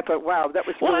mean? I thought, wow, that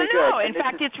was really good. Well, no, in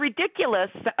fact, it's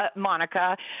ridiculous,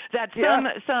 Monica, that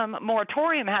some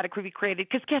moratorium had to be created,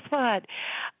 because guess what?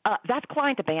 That's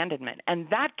client abandonment, and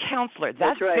that counselor,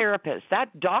 that therapist,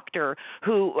 that doctor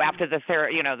who, after the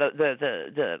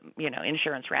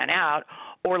insurance ran out,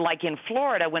 or like in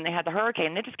Florida when they had the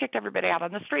hurricane, they just kicked everybody out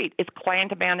on the street. It's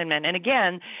client abandonment, and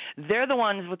again, they're the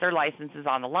ones with their licenses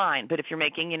on the line. But if you're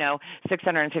making,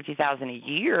 $650,000 a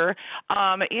year,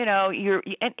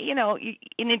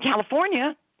 in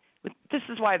California. This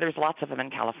is why there's lots of them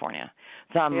in California.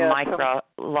 The micro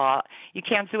law. You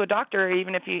can't sue a doctor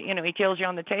even if he kills you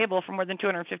on the table for more than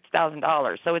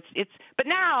 $250,000. So it's. But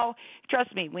now,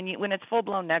 trust me, when it's full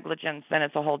blown negligence, then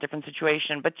it's a whole different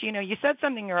situation. But you said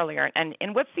something earlier, and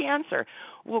what's the answer?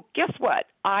 Well, guess what?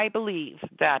 I believe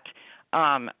that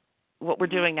what we're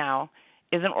doing now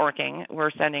isn't working. We're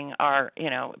sending our,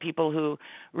 people who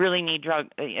really need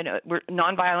we're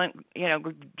nonviolent,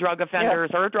 drug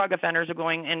offenders or drug offenders are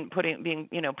going and being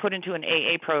put into an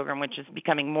AA program, which is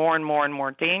becoming more and more and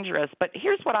more dangerous. But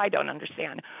here's what I don't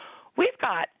understand. We've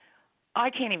got, I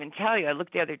can't even tell you, I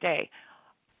looked the other day,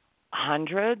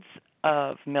 hundreds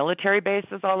of military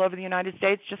bases all over the United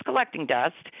States just collecting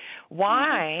dust.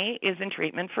 Why isn't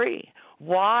treatment free?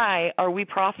 Why are we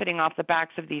profiting off the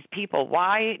backs of these people?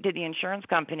 Why did the insurance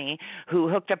company who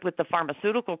hooked up with the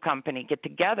pharmaceutical company get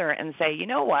together and say, you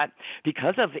know what,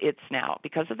 because of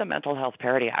the Mental Health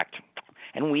Parity Act,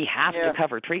 and we have to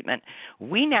cover treatment,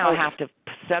 we now have to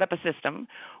set up a system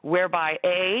whereby,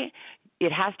 A,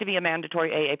 it has to be a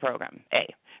mandatory AA program, A.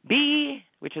 B,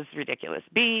 which is ridiculous,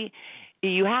 B,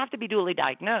 you have to be duly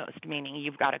diagnosed, meaning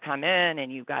you've got to come in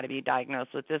and you've got to be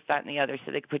diagnosed with this, that, and the other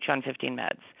so they can put you on 15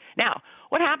 meds. Now,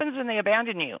 what happens when they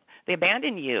abandon you? They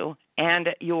abandon you and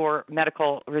your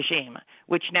medical regime,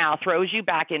 which now throws you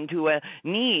back into a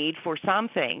need for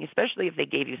something, especially if they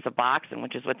gave you Suboxone,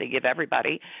 which is what they give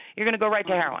everybody. You're going to go right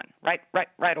to heroin,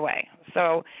 right away.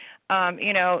 So,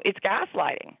 it's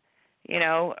gaslighting.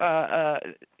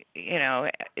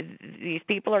 These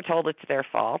people are told it's their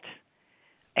fault.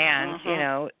 And,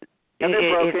 and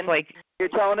it's like you're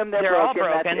telling them they're all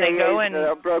broken. They go and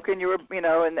they're broken.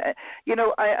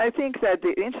 I think that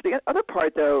the other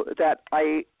part, though, that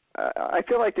I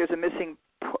feel like there's a missing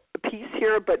piece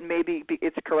here, but maybe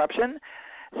it's corruption.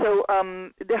 So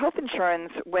the health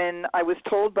insurance, when I was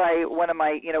told by one of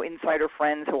my, insider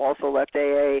friends who also left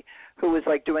AA, who was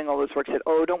like doing all this work, said,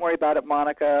 oh, don't worry about it,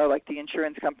 Monica, like the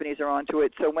insurance companies are onto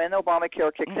it. So when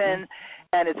Obamacare kicks in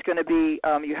and it's going to be,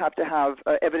 you have to have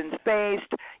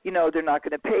evidence-based, they're not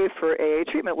going to pay for AA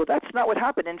treatment. Well, that's not what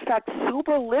happened. In fact,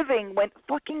 sober living went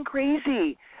fucking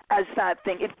crazy as that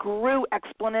thing. It grew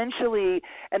exponentially,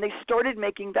 and they started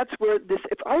making, that's where this,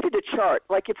 if I did a chart,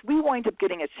 like if we wind up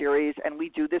getting a series and we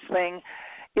do this thing,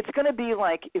 it's going to be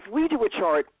like if we do a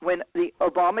chart when the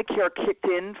Obamacare kicked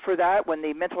in for that, when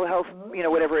the Mental Health,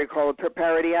 whatever you call it,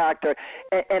 Parity Act,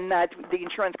 and that the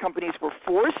insurance companies were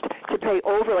forced to pay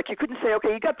over. Like you couldn't say,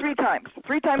 okay, you got 3 times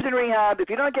in rehab. If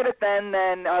you don't get it then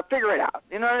figure it out.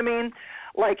 You know what I mean?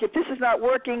 Like, if this is not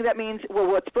working, that means, well,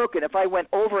 what's broken? If I went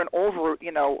over and over, I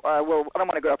don't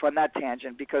want to go off on that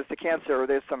tangent because the cancer,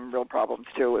 there's some real problems,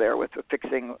 too, there with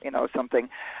fixing, something.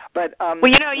 But,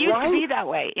 it used to be that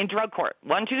way in drug court.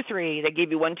 1, 2, 3, they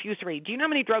gave you 1, 2, 3. Do you know how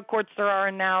many drug courts there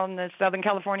are now in the Southern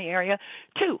California area?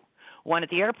 2. One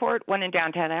at the airport, one in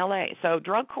downtown L.A. So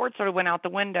drug courts sort of went out the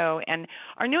window. And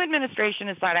our new administration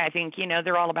is that I think,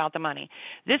 they're all about the money.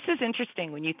 This is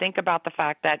interesting when you think about the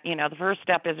fact that, the first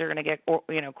step is they're going to get,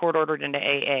 court ordered into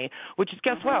AA, which is,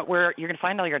 guess what, where you're going to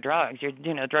find all your drugs, your,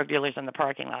 drug dealers in the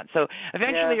parking lot. So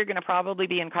eventually you're going to probably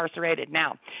be incarcerated.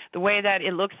 Now, the way that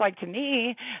it looks like to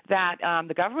me that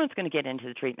the government's going to get into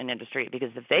the treatment industry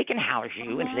because if they can house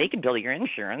you and if they can bill your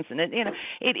insurance, and it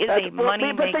is a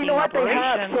money-making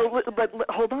operation. But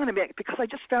hold on a minute, because I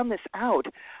just found this out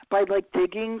by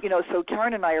digging, so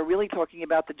Karen and I are really talking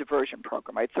about the diversion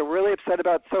program, right? So we're really upset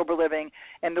about sober living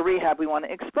and the rehab we want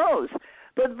to expose.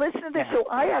 But listen to this. So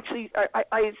I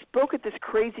spoke at this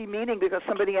crazy meeting because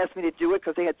somebody asked me to do it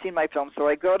because they had seen my film. So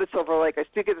I go to Silver Lake, I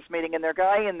speak at this meeting, and their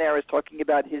guy in there is talking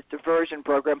about his diversion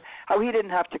program, how he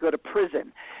didn't have to go to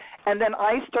prison. And then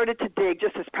I started to dig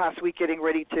just this past week getting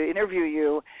ready to interview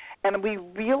you, and we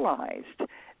realized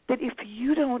that if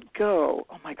you don't go,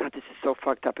 oh my God, this is so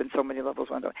fucked up in so many levels.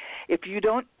 If you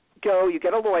don't go, you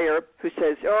get a lawyer who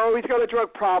says, oh, he's got a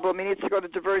drug problem, he needs to go to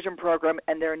diversion program,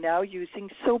 and they're now using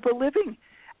sober living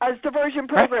as diversion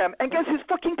program. And guess who's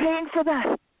fucking paying for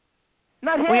that?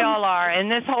 Not him. We all are. And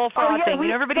this whole fraud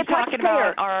thing, everybody's talking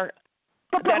about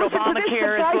that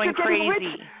Obamacare is going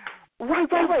crazy.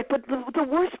 Right. But the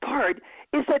worst part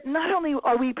is that not only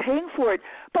are we paying for it,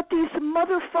 but these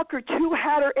motherfucker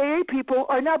two-hatter AA people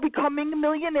are now becoming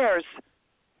millionaires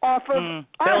off of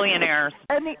billionaires.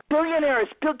 And the billionaires,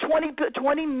 bill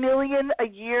 20 million a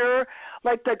year,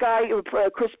 like the guy,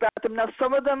 Chris Batham. Now,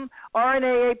 some of them aren't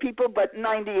AA people, but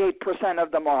 98%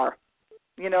 of them are.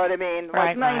 You know what I mean?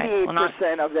 Right, like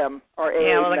 98% of them are AA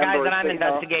Yeah, well, the members, guys that I'm you know.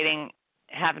 investigating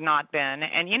have not been.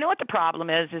 And you know what the problem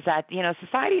is that,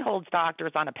 society holds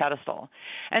doctors on a pedestal.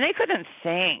 And they couldn't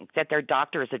think that their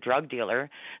doctor is a drug dealer.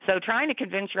 So trying to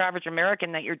convince your average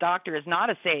American that your doctor is not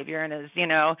a savior and is,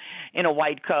 in a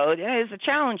white coat is a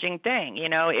challenging thing.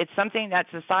 It's something that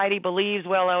society believes,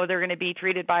 they're going to be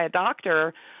treated by a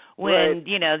doctor when,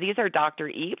 right. These are doctor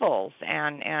evils.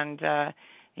 And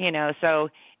so,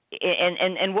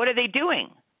 and what are they doing?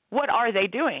 What are they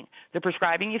doing? They're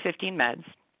prescribing you 15 meds.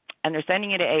 And they're sending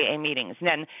you to AA meetings. And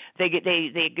then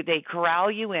they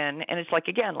corral you in, and it's like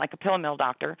a pill mill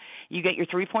doctor. You get your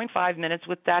 3.5 minutes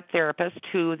with that therapist,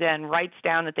 who then writes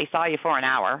down that they saw you for an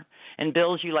hour and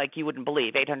bills you like you wouldn't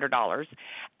believe, $800,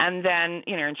 and then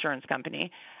your insurance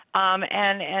company.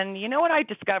 And you know what I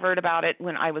discovered about it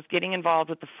when I was getting involved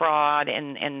with the fraud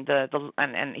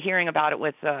and hearing about it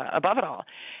with Above It All,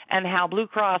 and how Blue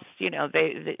Cross, he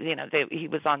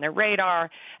was on their radar,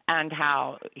 and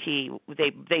how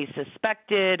they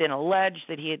suspected and alleged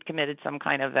that he had committed some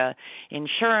kind of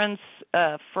insurance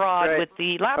fraud with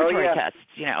the laboratory tests.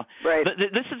 Right. But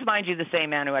this is, mind you, the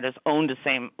same man who had owned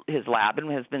his lab and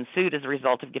has been sued as a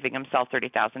result of giving himself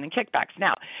 $30,000 in kickbacks.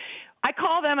 Now, I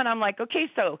call them and I'm like, okay,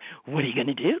 so what are you going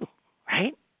to do,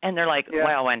 right? And they're like,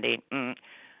 well, Wendy,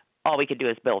 all we could do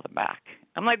is bill them back.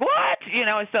 I'm like, what?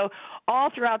 So all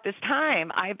throughout this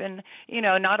time, I've been,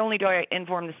 not only do I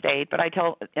inform the state, but I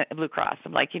tell Blue Cross,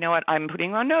 I'm like, you know what, I'm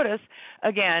putting on notice,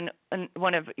 again,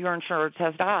 one of your insurers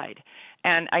has died.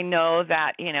 And I know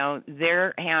that,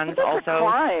 their hands that's also. That's a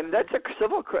crime. That's a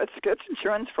civil crime. That's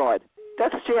insurance fraud.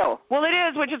 That's jail. Well, it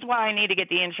is, which is why I need to get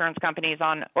the insurance companies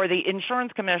on, or the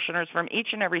insurance commissioners from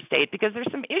each and every state, because there's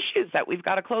some issues that we've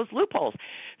got to close loopholes.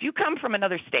 If you come from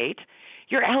another state,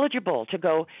 you're eligible to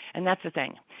go, and that's the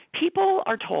thing. People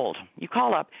are told, you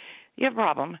call up, you have a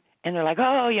problem, and they're like,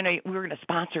 we're going to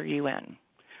sponsor you in.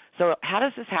 So how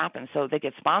does this happen? So they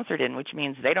get sponsored in, which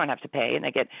means they don't have to pay, and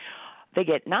they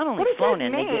get not only flown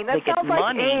in, they get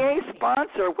money. Like AA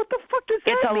sponsor. What the fuck does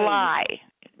that mean? It's a lie.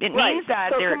 It means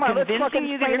that they're convincing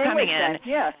you that you're coming in.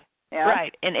 Yeah.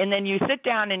 Right. And then you sit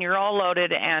down and you're all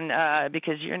loaded, and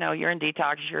because you're in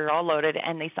detox, you're all loaded,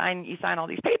 and you sign all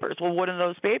these papers. Well, one of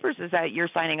those papers is that you're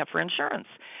signing up for insurance.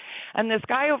 And this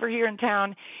guy over here in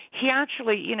town, he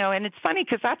actually, and it's funny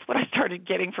because that's what I started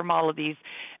getting from all of these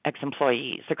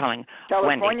ex-employees. They're calling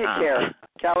California Wendy. Care.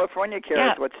 California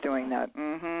Care is what's doing that.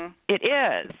 Mm-hmm. It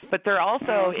is, but they're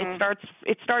also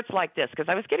it starts like this, because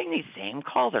I was getting these same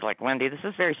calls. They're like, Wendy, this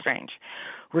is very strange.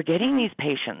 We're getting these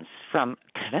patients from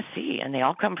Tennessee, and they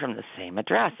all come from the same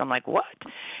address. I'm like, what?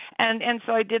 And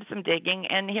so I did some digging,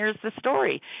 and here's the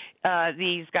story.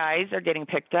 These guys are getting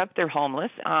picked up. They're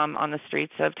homeless on the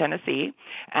streets of Tennessee,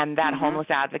 and that homeless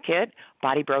advocate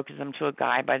body brokers them to a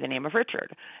guy by the name of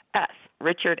Richard S.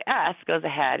 Richard S. goes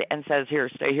ahead and says, here,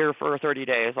 stay here for 30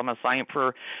 days. I'm going to sign up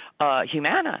for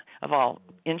Humana, of all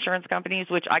insurance companies,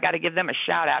 which I got to give them a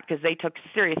shout-out because they took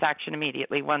serious action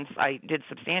immediately once I did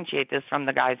substantiate this from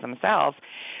the guys themselves.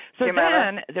 So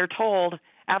then they're told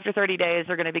after 30 days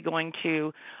they're going to be going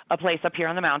to a place up here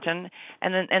on the mountain,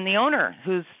 and the owner,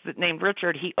 who's named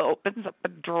Richard, he opens up a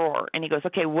drawer and he goes,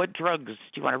 okay, what drugs do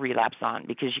you want to relapse on,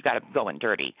 because you got to go in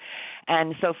dirty.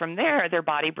 And so from there they're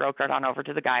body brokered on over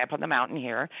to the guy up on the mountain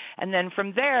here, and then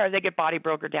from there they get body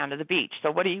brokered down to the beach.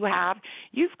 So what do you have?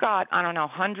 You've got, I don't know,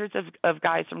 hundreds of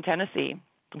guys from Tennessee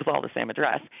with all the same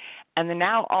address, and they're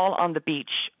now all on the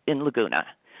beach in Laguna.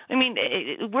 I mean,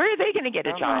 where are they going to get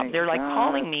a job? They're like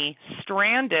calling me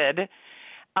stranded,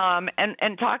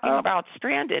 and talking about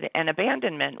stranded and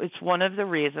abandonment. It's one of the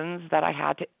reasons that I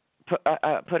had to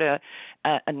put a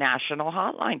national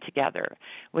hotline together,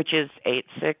 which is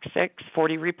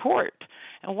 866-40-REPORT.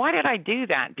 And why did I do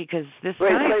that? Because this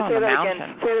guy's on the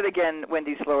mountain. Say that again,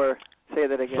 Wendy, slower. Say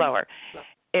that again. Slower.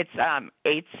 It's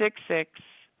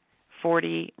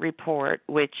 866-40-REPORT,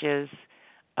 which is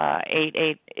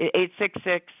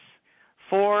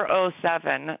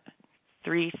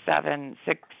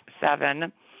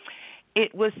 866-407-3767.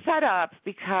 It was set up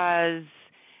because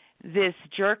this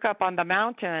jerk up on the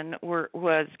mountain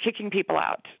was kicking people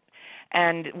out,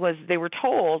 and they were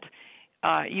told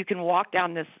you can walk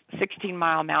down this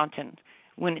 16-mile mountain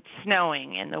when it's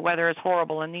snowing and the weather is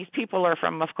horrible, and these people are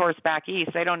from, of course, back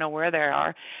east. They don't know where they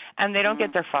are, and they don't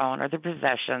get their phone or their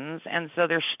possessions, and so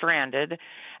they're stranded.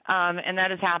 And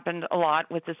that has happened a lot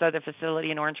with this other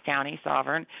facility in Orange County,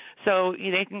 Sovereign. So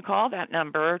they can call that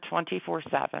number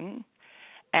 24/7,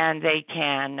 and they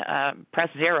can press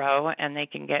 0, and they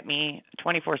can get me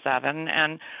 24/7,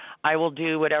 and I will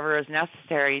do whatever is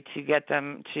necessary to get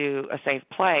them to a safe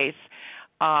place.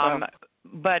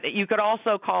 But you could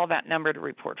also call that number to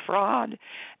report fraud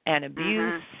and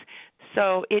abuse.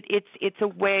 So it's a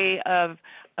way of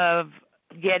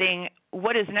getting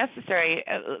what is necessary.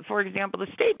 For example, the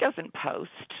state doesn't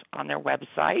post on their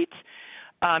website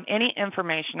any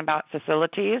information about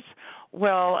facilities.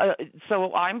 Well,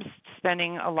 so I'm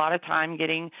spending a lot of time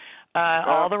getting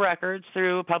all the records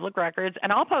through public records,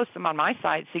 and I'll post them on my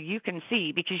site so you can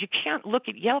see, because you can't look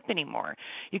at Yelp anymore.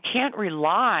 You can't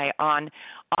rely on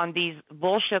these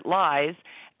bullshit lies.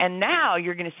 And now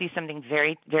you're going to see something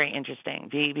very, very interesting.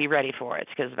 Be ready for it,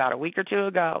 because about a week or two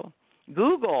ago,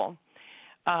 Google,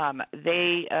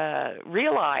 they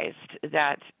realized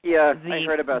that I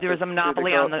heard about there was a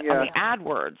monopoly on the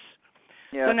AdWords.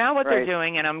 Yeah, so now what they're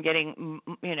doing, and I'm getting,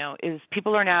 is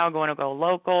people are now going to go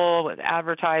local with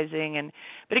advertising.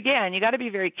 But again, you got to be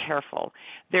very careful.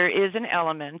 There is an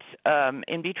element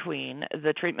in between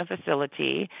the treatment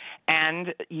facility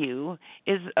and you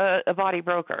is a body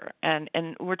broker. And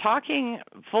we're talking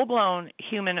full-blown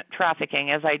human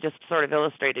trafficking, as I just sort of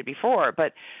illustrated before.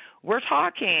 But we're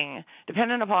talking,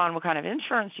 depending upon what kind of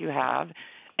insurance you have,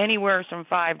 anywhere from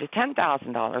 $5,000 to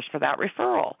 $10,000 for that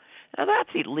referral. Now that's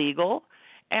illegal.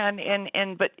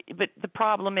 But the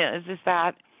problem is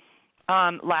that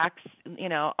lax,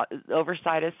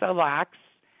 oversight is so lax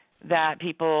that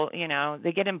people,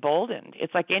 they get emboldened.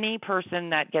 It's like any person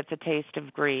that gets a taste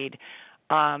of greed.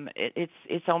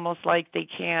 It's almost like they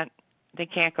can't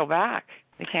go back.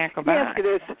 They can't go back. Yes,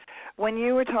 it is. When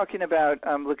you were talking about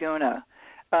Laguna,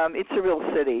 it's a real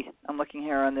city. I'm looking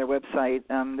here on their website.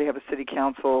 They have a city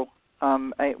council.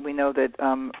 We know that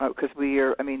because we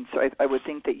are. So I would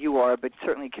think that you are, but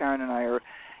certainly Karen and I are,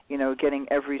 getting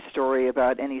every story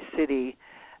about any city,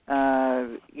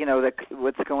 that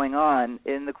what's going on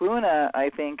in Laguna. I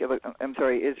think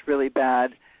is really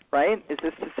bad. Right? Is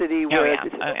this the city where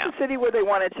the city where they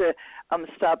wanted to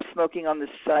stop smoking on the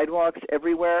sidewalks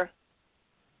everywhere?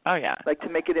 Oh yeah. Like to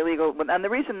make it illegal. And the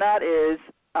reason that is,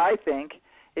 I think,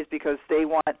 is because they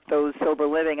want those sober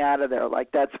living out of there.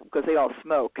 Like that's because they all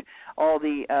smoke. All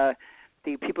the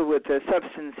people with the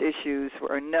substance issues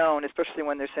are known, especially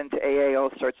when they're sent to AA, all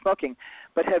start smoking.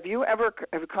 But have you ever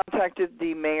contacted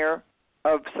the mayor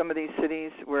of some of these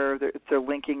cities where they're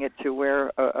linking it to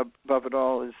where above it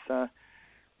all is?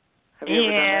 Have you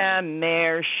ever done that?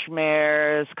 Mayor,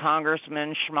 schmayers,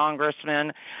 congressman,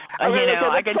 schmongressman.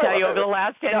 I can tell you over the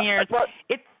last 10 years,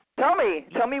 Tell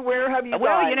me, where have you gone?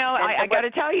 Well, I got to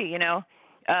tell you,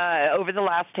 over the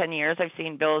last 10 years, I've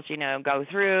seen bills, go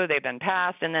through, they've been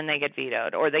passed, and then they get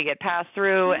vetoed, or they get passed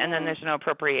through, and then there's no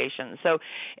appropriation. So,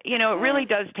 it really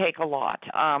does take a lot.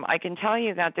 I can tell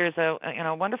you that there's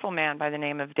a wonderful man by the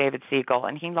name of David Siegel,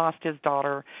 and he lost his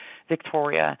daughter,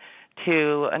 Victoria,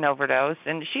 to an overdose,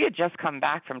 and she had just come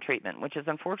back from treatment, which is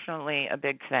unfortunately a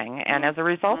big thing. And as a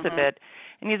result of it,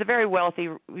 and he's a very wealthy,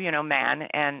 man,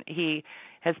 and he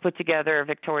has put together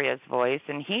Victoria's Voice,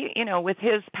 and he, with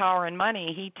his power and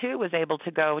money, he too was able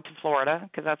to go to Florida,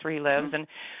 because that's where he lives, and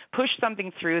push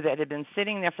something through that had been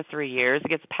sitting there for 3 years. It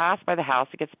gets passed by the House,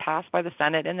 it gets passed by the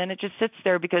Senate, and then it just sits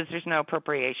there because there's no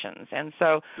appropriations. And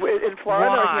so, in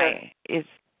Florida,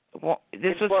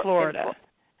 this was Florida.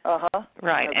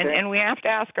 Right, okay. and we have to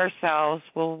ask ourselves,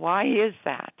 well, why is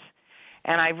that?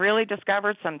 And I've really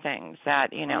discovered some things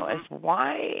that, is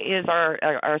why is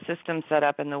our system set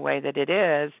up in the way that it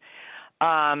is?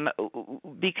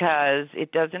 Because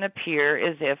it doesn't appear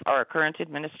as if our current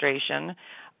administration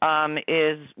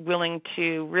is willing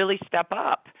to really step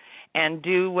up and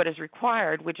do what is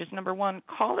required, which is, number one,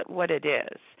 call it what it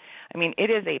is. It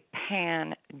is a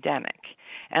pandemic.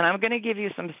 And I'm going to give you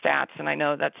some stats, and I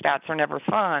know that stats are never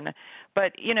fun,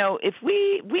 but, if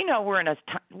we know we're in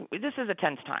this is a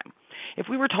tense time. If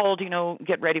we were told,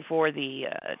 get ready for the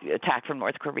attack from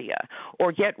North Korea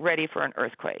or get ready for an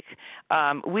earthquake,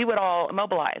 we would all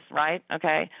mobilize, right?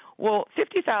 Okay. Well,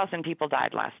 50,000 people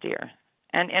died last year,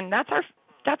 and that's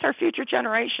our future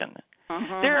generation.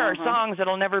 There are songs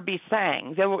that'll never be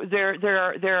sang.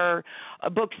 There are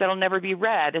books that'll never be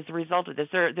read as a result of this.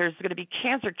 There's going to be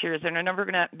cancer cures that are never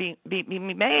going to be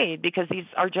made because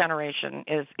our generation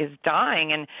is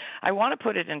dying. And I want to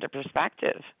put it into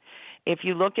perspective. If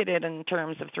you look at it in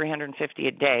terms of 350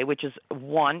 a day, which is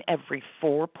one every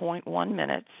 4.1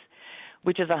 minutes,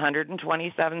 which is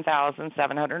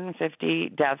 127,750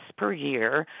 deaths per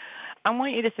year, I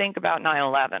want you to think about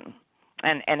 9/11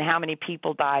 and how many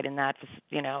people died in that.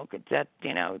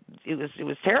 It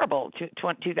was terrible.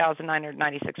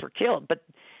 2,996 were killed, but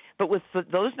with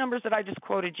those numbers that I just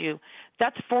quoted you,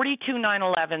 that's 42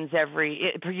 9/11s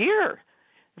per year.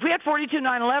 If we had 42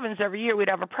 9/11s every year, we'd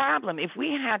have a problem. If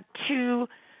we had 2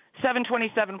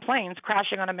 727 planes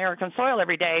crashing on American soil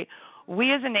every day,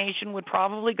 we as a nation would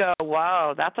probably go,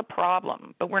 wow, that's a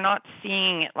problem. But we're not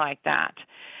seeing it like that.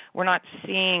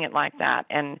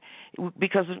 And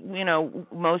because,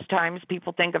 most times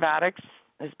people think of addicts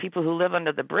as people who live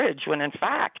under the bridge, when in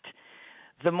fact,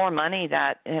 the more money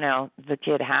that, the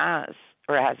kid has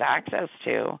or has access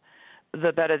to,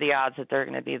 the better the odds that they're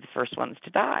going to be the first ones to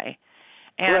die.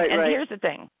 And here's the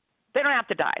thing. They don't have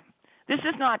to die. This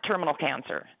is not terminal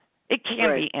cancer. It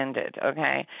can be ended,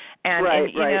 okay?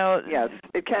 Yes,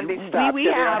 it can be stopped. They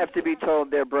don't have to be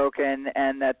told they're broken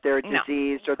and that they're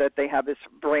diseased or that they have this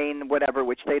brain whatever,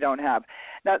 which they don't have.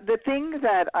 Now, the thing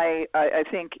that I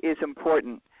think is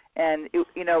important, and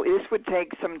this would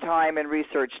take some time and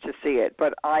research to see it,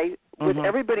 but with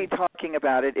everybody talking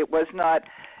about it, it was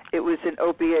an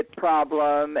opiate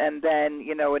problem, and then,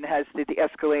 it has the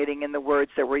escalating in the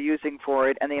words that we're using for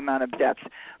it and the amount of deaths.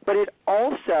 But it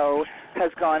also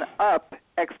has gone up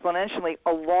exponentially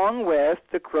along with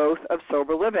the growth of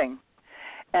sober living.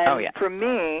 And for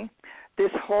me,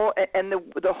 this whole, and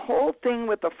the whole thing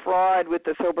with the fraud with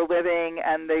the sober living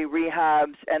and the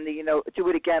rehabs and the, do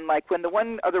it again, like when the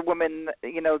one other woman,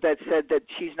 that said that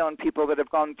she's known people that have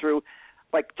gone through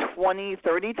like 20,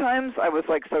 30 times, I was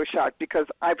like so shocked because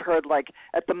I've heard like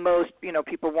at the most,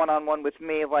 people one-on-one with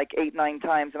me like 8, 9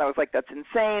 times, and I was like, that's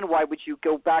insane. Why would you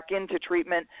go back into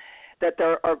treatment? That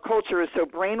our culture is so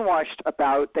brainwashed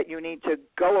about that you need to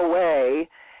go away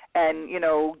and,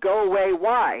 go away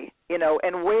why,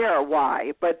 and where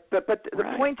why. But the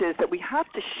point is that we have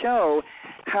to show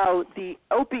how the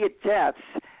opiate deaths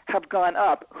have gone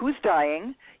up. Who's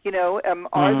dying?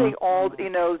 Are they all,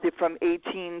 from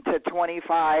 18 to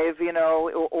 25,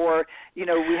 or, we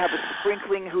have a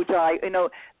sprinkling who die,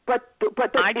 but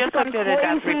I just looked at a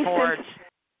death report.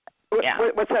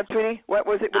 What's that, Sweetie? What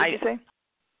was it? What did you say?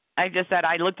 I just said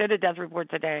I looked at a death report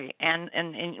today, and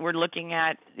we're looking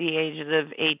at the ages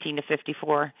of 18 to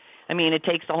 54. I mean, it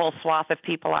takes the whole swath of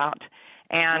people out.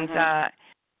 And,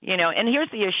 and here's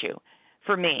the issue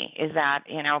for me is that,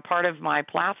 part of my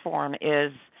platform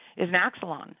is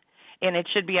Naxalon, and it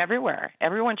should be everywhere.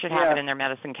 Everyone should have it in their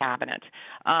medicine cabinet.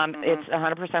 It's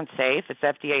 100% safe. It's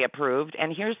FDA approved.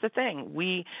 And here's the thing.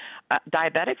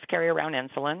 Diabetics carry around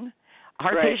insulin.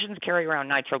 Heart patients carry around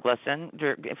nitroglycerin.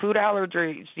 Food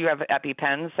allergies, you have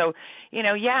EpiPens. So,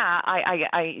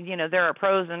 there are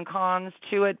pros and cons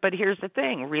to it. But here's the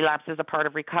thing. Relapse is a part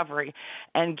of recovery.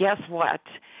 And guess what?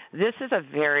 This is a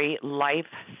very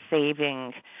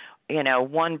life-saving,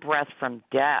 one breath from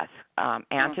death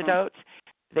antidote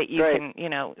that you can,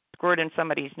 squirt in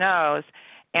somebody's nose.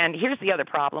 And here's the other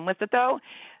problem with it, though.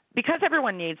 Because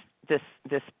everyone needs this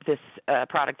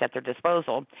product at their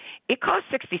disposal, it costs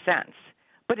 60 cents,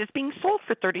 but it's being sold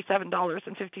for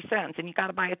 $37.50, and you got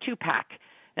to buy a 2-pack.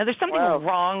 Now, there's something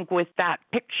wrong with that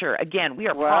picture. Again, we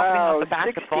are profiting off the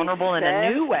back of vulnerable in a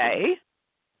new way.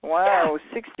 Wow,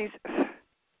 yeah.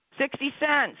 60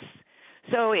 cents.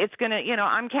 So it's going to,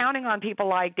 I'm counting on people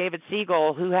like David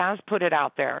Siegel, who has put it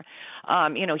out there.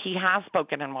 He has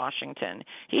spoken in Washington.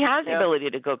 He has the ability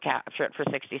to go capture it for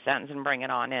 60 cents and bring it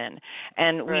on in.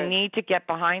 And we need to get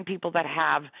behind people that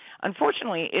have,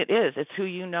 unfortunately, it's who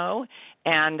you know.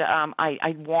 And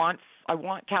I want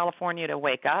California to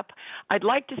wake up. I'd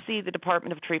like to see the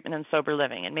Department of Treatment and Sober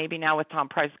Living, and maybe now with Tom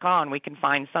Price gone, we can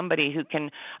find somebody who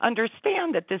can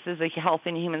understand that this is a health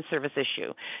and human service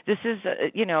issue. This is,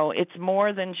 it's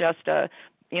more than just an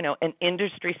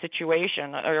industry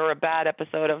situation or a bad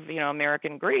episode of,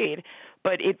 American greed,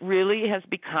 but it really has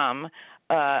become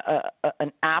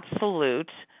an absolute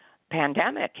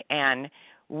pandemic. And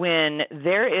when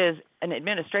there is an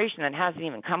administration that hasn't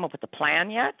even come up with a plan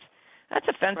yet, that's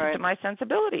offensive to my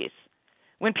sensibilities.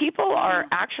 When people are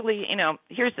actually,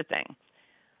 here's the thing.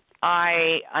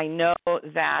 I know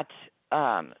that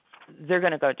they're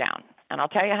going to go down, and I'll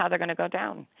tell you how they're going to go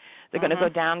down. They're going to go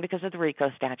down because of the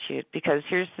RICO statute, because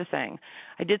here's the thing.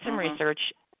 I did some research,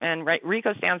 and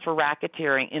RICO stands for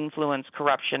Racketeering, Influence,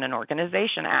 Corruption, and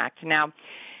Organization Act. Now,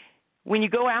 when you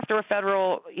go after a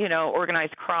federal,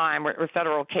 organized crime or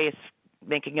federal case,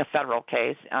 making a federal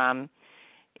case,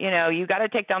 you got to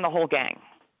take down the whole gang.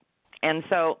 And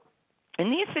so in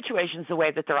these situations, the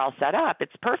way that they're all set up,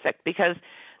 it's perfect because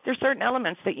there's certain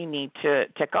elements that you need to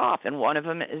tick off, and one of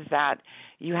them is that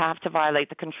you have to violate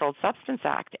the Controlled Substance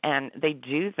Act, and they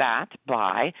do that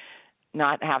by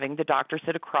not having the doctor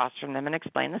sit across from them and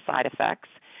explain the side effects.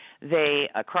 They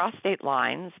cross state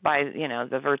lines by,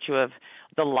 the virtue of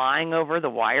the lying over, the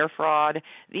wire fraud,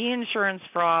 the insurance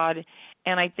fraud,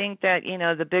 and I think that,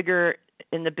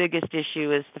 the biggest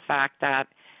issue is the fact that,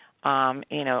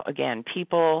 again,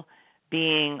 people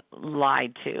being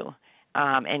lied to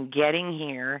and getting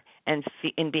here and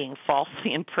being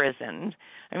falsely imprisoned.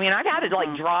 I mean, I've had to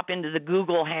drop into the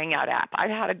Google Hangout app. I've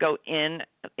had to go in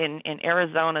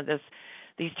Arizona.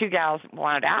 These two gals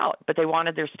wanted out, but they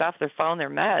wanted their stuff, their phone, their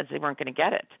meds. They weren't going to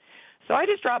get it. So I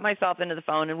just dropped myself into the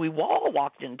phone, and we all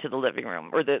walked into the living room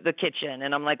or the kitchen,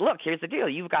 and I'm like, look, here's the deal.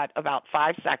 You've got about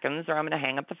 5 seconds, or I'm going to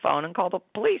hang up the phone and call the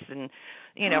police and,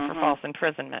 for false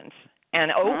imprisonment.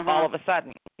 And, all of a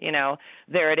sudden,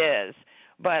 there it is.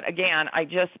 But, again, I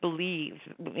just believe,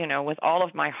 with all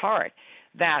of my heart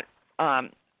that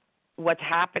what's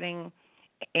happening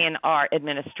in our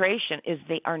administration is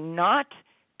they are not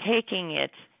taking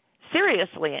it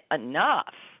seriously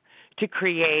enough to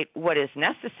create what is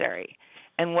necessary.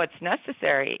 And what's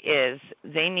necessary is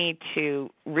they need to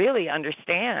really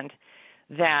understand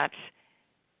that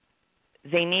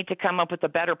they need to come up with a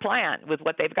better plan with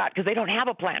what they've got, because they don't have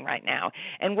a plan right now.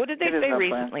 And what did they say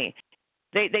recently?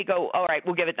 They go, all right,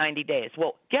 we'll give it 90 days.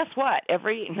 Well, guess what?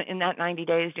 In that 90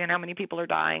 days, do you know how many people are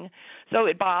dying? So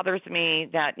it bothers me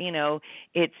that,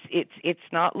 it's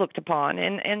not looked upon,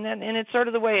 and it's sort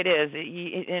of the way it is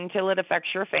until it affects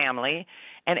your family,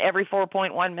 and every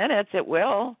 4.1 minutes it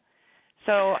will.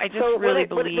 So I just really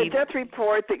believe the death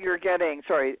report that you're getting.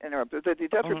 Sorry, interrupt. The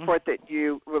death report that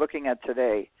you were looking at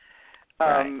today.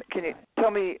 Can you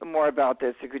tell me more about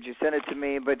this? Could you send it to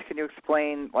me? But can you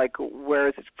explain, where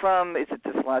is it from? Is it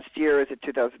this last year? Is it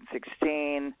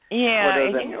 2016? Yeah,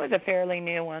 I think it was a fairly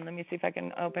new one. Let me see if I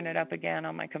can open it up again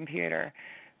on my computer.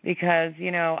 Because,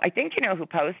 I think who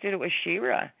posted it was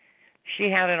Shira.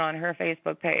 She had it on her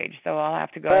Facebook page, so I'll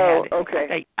have to go ahead. Oh,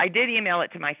 okay. I did email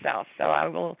it to myself, so I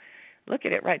will look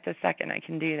at it right this second. I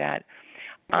can do that.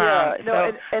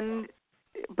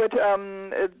 But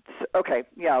it's okay.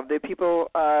 Yeah, the people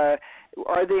are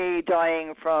they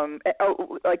dying from?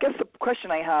 I guess the question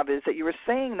I have is that you were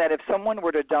saying that if someone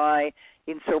were to die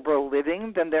in sober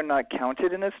living, then they're not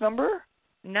counted in this number.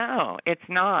 No, it's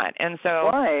not. And so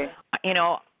why?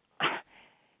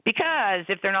 Because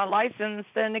if they're not licensed,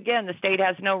 then again, the state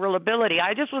has no real ability.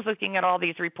 I just was looking at all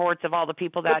these reports of all the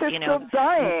people that but they're still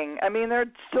dying. I mean,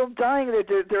 they're still dying.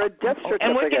 They're a death certificate.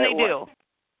 And what can they do?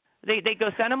 They go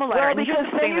send them a letter. Well, because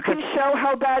then you can show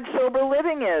how bad sober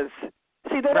living is.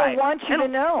 See, they don't want you to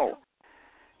know.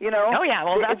 Oh yeah,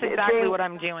 well that's exactly what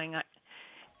I'm doing.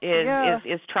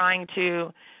 Is trying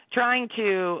to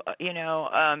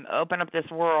open up this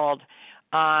world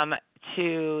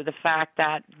to the fact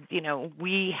that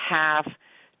we have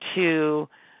to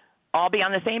all be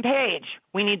on the same page.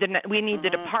 We need the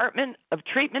Department of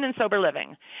Treatment and Sober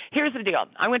Living. Here's the deal.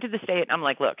 I went to the state. I'm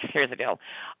like, look, here's the deal.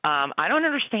 I don't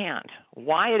understand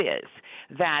why it is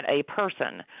that a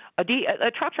person,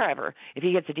 a truck driver, if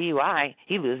he gets a DUI,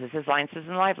 he loses his license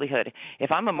and livelihood.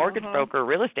 If I'm a mortgage broker, a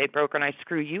real estate broker, and I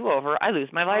screw you over, I lose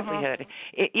my livelihood.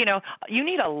 You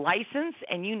need a license,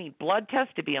 and you need blood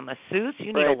tests to be a masseuse.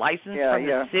 You need a license from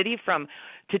the city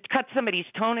to cut somebody's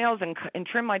toenails and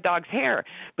trim my dog's hair.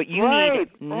 But you need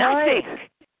nothing. Right.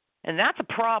 And that's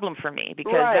a problem for me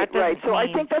because that doesn't So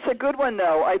I think that's a good one,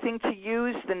 though. I think to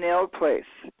use the nail place,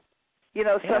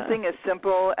 something as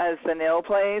simple as the nail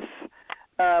place,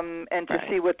 and to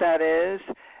see what that is.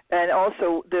 And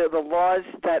also the laws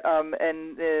that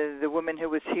and the woman who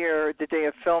was here the day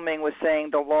of filming was saying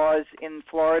the laws in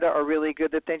Florida are really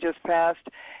good that they just passed.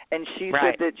 And she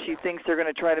said that she thinks they're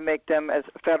going to try to make them as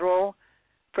federal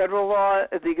law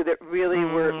that really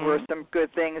were some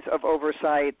good things of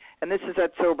oversight. And this is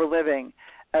at Sober Living,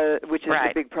 which is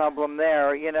a big problem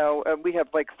there. We have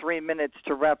 3 minutes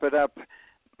to wrap it up.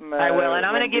 I will, and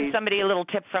I'm going to give somebody a little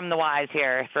tip from the wise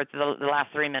here for the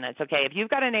last 3 minutes. Okay, if you've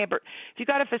got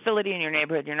a facility in your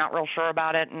neighborhood, you're not real sure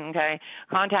about it. Okay,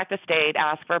 contact the state,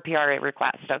 ask for a PRA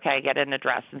request. Okay, get an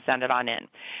address and send it on in.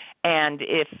 And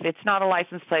if it's not a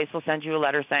licensed place, we'll send you a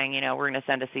letter saying, we're going to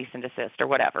send a cease and desist or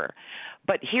whatever.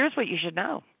 But here's what you should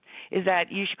know, is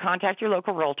that you should contact your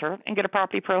local realtor and get a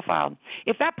property profiled.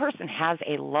 If that person has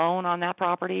a loan on that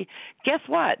property, guess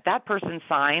what? That person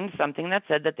signed something that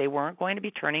said that they weren't going to be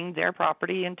turning their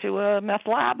property into a meth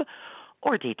lab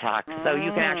or detox. So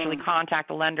you can actually contact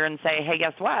the lender and say, hey,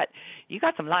 guess what? You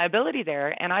got some liability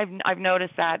there. And I've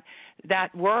noticed that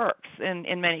works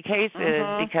in many cases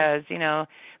because,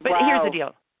 but here's the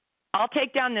deal. I'll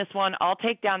take down this one, I'll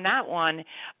take down that one,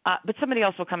 but somebody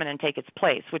else will come in and take its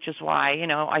place, which is why,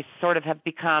 I sort of have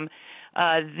become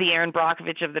the Erin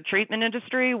Brockovich of the treatment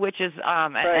industry, which is,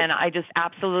 and I just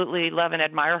absolutely love and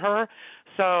admire her.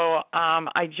 So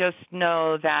I just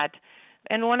know that,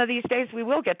 and one of these days we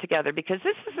will get together, because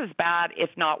this is as bad, if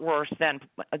not worse, than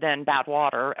bad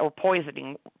water or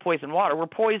poison water. We're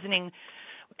poisoning.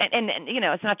 And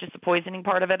it's not just the poisoning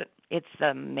part of it; it's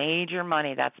the major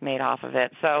money that's made off of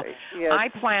it. So yes. I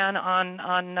plan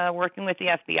on working with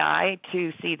the FBI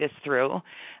to see this through,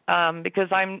 because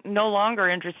I'm no longer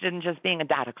interested in just being a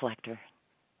data collector.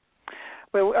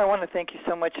 Well, I want to thank you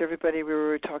so much, everybody. We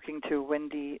were talking to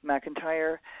Wendy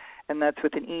McEntyre, and that's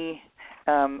with an E,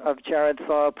 of Jarrod's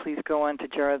Law. Please go on to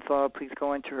Jarrod's Law. Please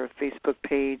go onto her Facebook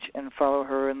page and follow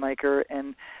her and like her,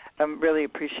 and really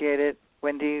appreciate it.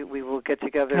 Wendy, we will get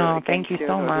together. Oh, thank you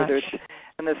so much. Whether it's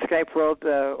in the Skype world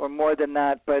or more than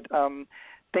that, but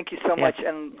thank you so much,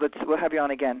 and we'll have you on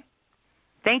again.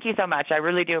 Thank you so much. I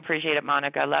really do appreciate it,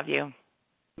 Monica. I love you.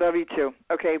 Love you too.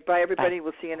 Okay, bye, everybody. Bye.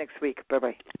 We'll see you next week.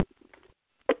 Bye-bye.